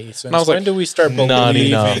 Okay, so And I was when like, do we start not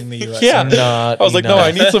enough. believing the U.S. Yeah. Army? Not I was like, "No, enough.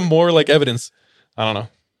 I need some more like evidence." I don't know.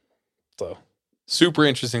 So super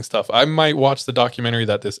interesting stuff. I might watch the documentary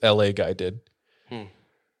that this LA guy did.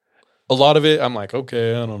 A lot of it, I'm like,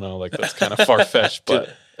 okay, I don't know, like that's kind of far fetched,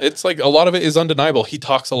 but it's like a lot of it is undeniable. He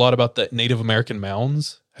talks a lot about the Native American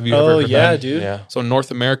mounds. Have you ever heard yeah, that? dude. Yeah. So in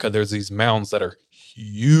North America, there's these mounds that are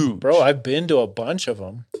huge. Bro, I've been to a bunch of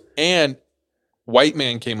them. And white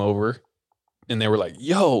man came over and they were like,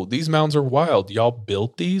 yo, these mounds are wild. Y'all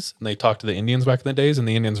built these? And they talked to the Indians back in the days, and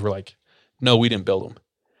the Indians were like, no, we didn't build them.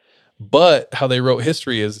 But how they wrote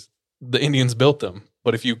history is the Indians built them.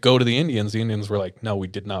 But if you go to the Indians were like, no, we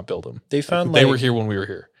did not build them. They found they like, were here when we were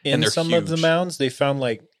here. And in they're some huge. of the mounds, they found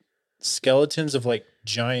like skeletons of like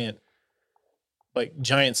giant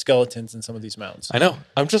skeletons in some of these mounds. I know.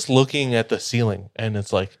 I'm just looking at the ceiling, and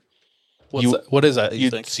it's like, What is that? You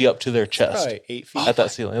think? see up to their chest Probably 8 feet. at that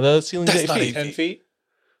ceiling. The ceiling's That's 8 not feet. 10 feet?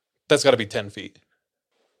 That's got to be 10 feet.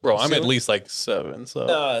 Bro, I'm at Ceiling? least like 7. So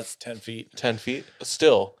No, it's 10 feet. 10 feet.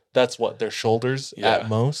 Still, that's what, their shoulders Yeah. at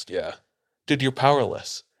most? yeah. Dude, you're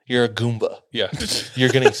powerless. You're a Goomba. Yeah. You're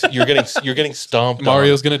getting stomped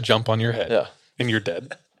Mario's on. going to jump on your head. Yeah. And you're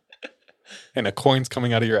dead. And a coin's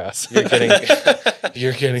coming out of your ass.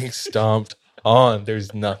 You're getting stomped on.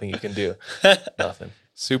 There's nothing you can do. Nothing.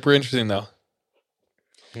 Super interesting though.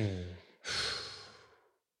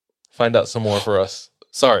 Find out some more for us.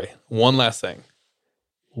 Sorry, one last thing.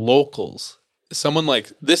 Locals. Someone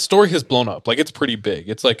like this story has blown up. Like it's pretty big.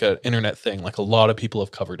 It's like an internet thing. Like a lot of people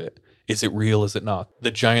have covered it. Is it real? Is it not?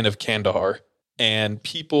 The Giant of Kandahar. And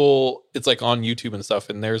people, it's like on YouTube and stuff.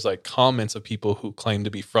 And there's like comments of people who claim to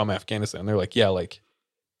be from Afghanistan. They're like, yeah, like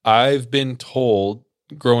I've been told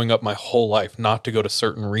growing up my whole life not to go to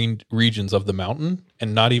certain regions of the mountain,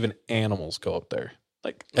 and not even animals go up there.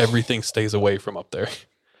 Like everything stays away from up there.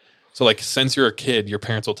 So like since you're a kid, your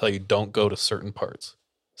parents will tell you don't go to certain parts.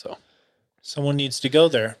 So Someone needs to go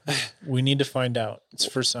there. We need to find out. It's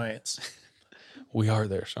for science. we are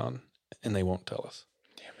there, Sean, and they won't tell us.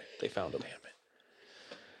 Damn it. They found him. Damn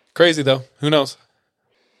it. Crazy though. Who knows?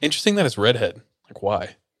 Interesting that it's redhead. Like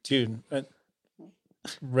why? Dude,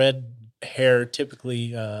 red hair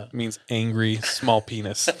typically It means angry, small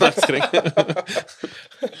penis. No, I'm just kidding.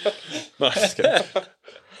 No, I'm just kidding.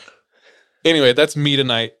 Anyway, that's me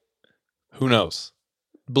tonight. Who knows?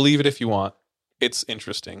 Believe it if you want. It's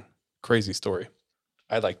interesting. Crazy story.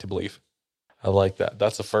 I'd like to believe. I like that.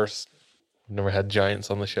 That's the first. I've never had giants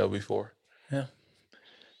on the show before. Yeah.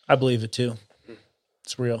 I believe it too.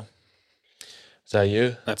 It's real. Is that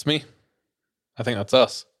you? That's me. I think that's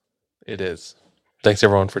us. It is. Thanks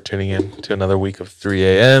everyone for tuning in to another week of 3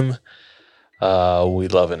 a.m. We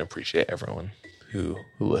love and appreciate everyone who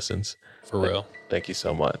listens. For real. Thank you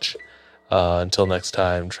so much. Until next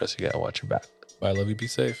time, trust you gotta watch your back. Bye, love you. Be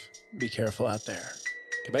safe. Be careful out there.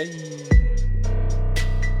 Goodbye.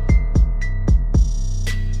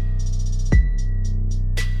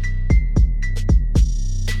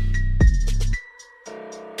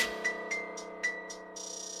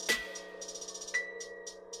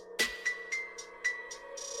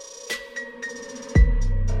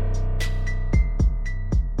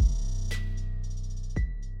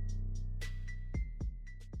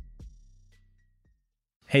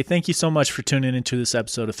 Hey, thank you so much for tuning into this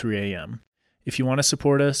episode of 3 a.m. If you want to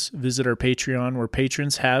support us, visit our Patreon, where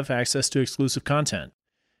patrons have access to exclusive content.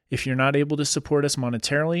 If you're not able to support us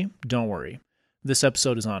monetarily, don't worry. This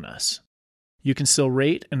episode is on us. You can still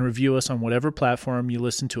rate and review us on whatever platform you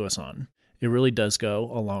listen to us on. It really does go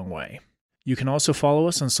a long way. You can also follow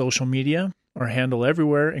us on social media. Our handle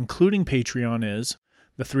everywhere, including Patreon, is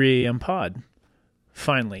the 3 a.m. pod.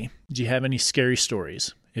 Finally, do you have any scary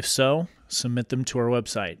stories? If so, submit them to our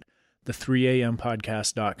website,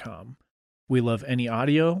 the3ampodcast.com. We love any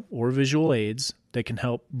audio or visual aids that can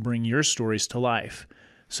help bring your stories to life.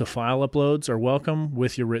 So file uploads are welcome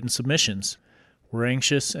with your written submissions. We're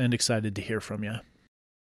anxious and excited to hear from you.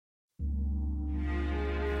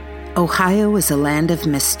 Ohio is a land of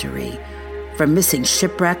mystery, from missing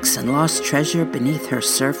shipwrecks and lost treasure beneath her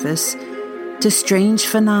surface to strange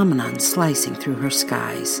phenomenon slicing through her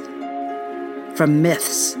skies. From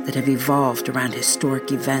myths that have evolved around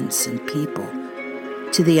historic events and people,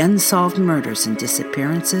 to the unsolved murders and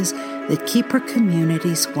disappearances that keep her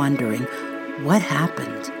communities wondering what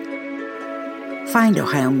happened. Find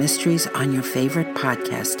Ohio Mysteries on your favorite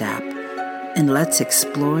podcast app, and let's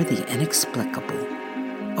explore the inexplicable.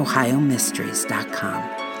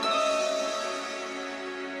 OhioMysteries.com.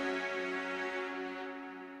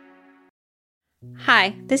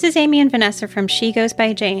 Hi, this is Amy and Vanessa from She Goes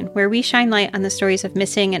by Jane, where we shine light on the stories of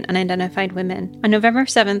missing and unidentified women. On November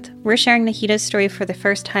 7th, we're sharing Nahita's story for the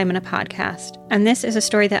first time in a podcast. And this is a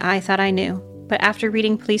story that I thought I knew, but after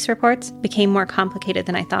reading police reports, became more complicated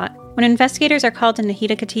than I thought. When investigators are called to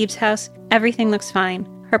Nahita Khatib's house, everything looks fine.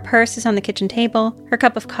 Her purse is on the kitchen table, her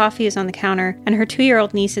cup of coffee is on the counter, and her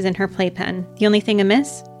 2-year-old niece is in her playpen. The only thing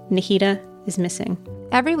amiss? Nahita is missing.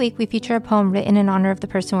 Every week, we feature a poem written in honor of the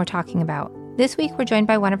person we're talking about. This week, we're joined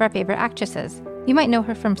by one of our favorite actresses. You might know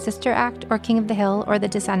her from Sister Act or King of the Hill or The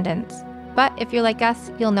Descendants. But if you're like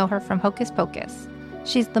us, you'll know her from Hocus Pocus.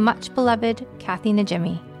 She's the much-beloved Kathy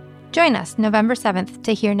Najimy. Join us November 7th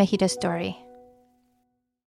to hear Nahita's story.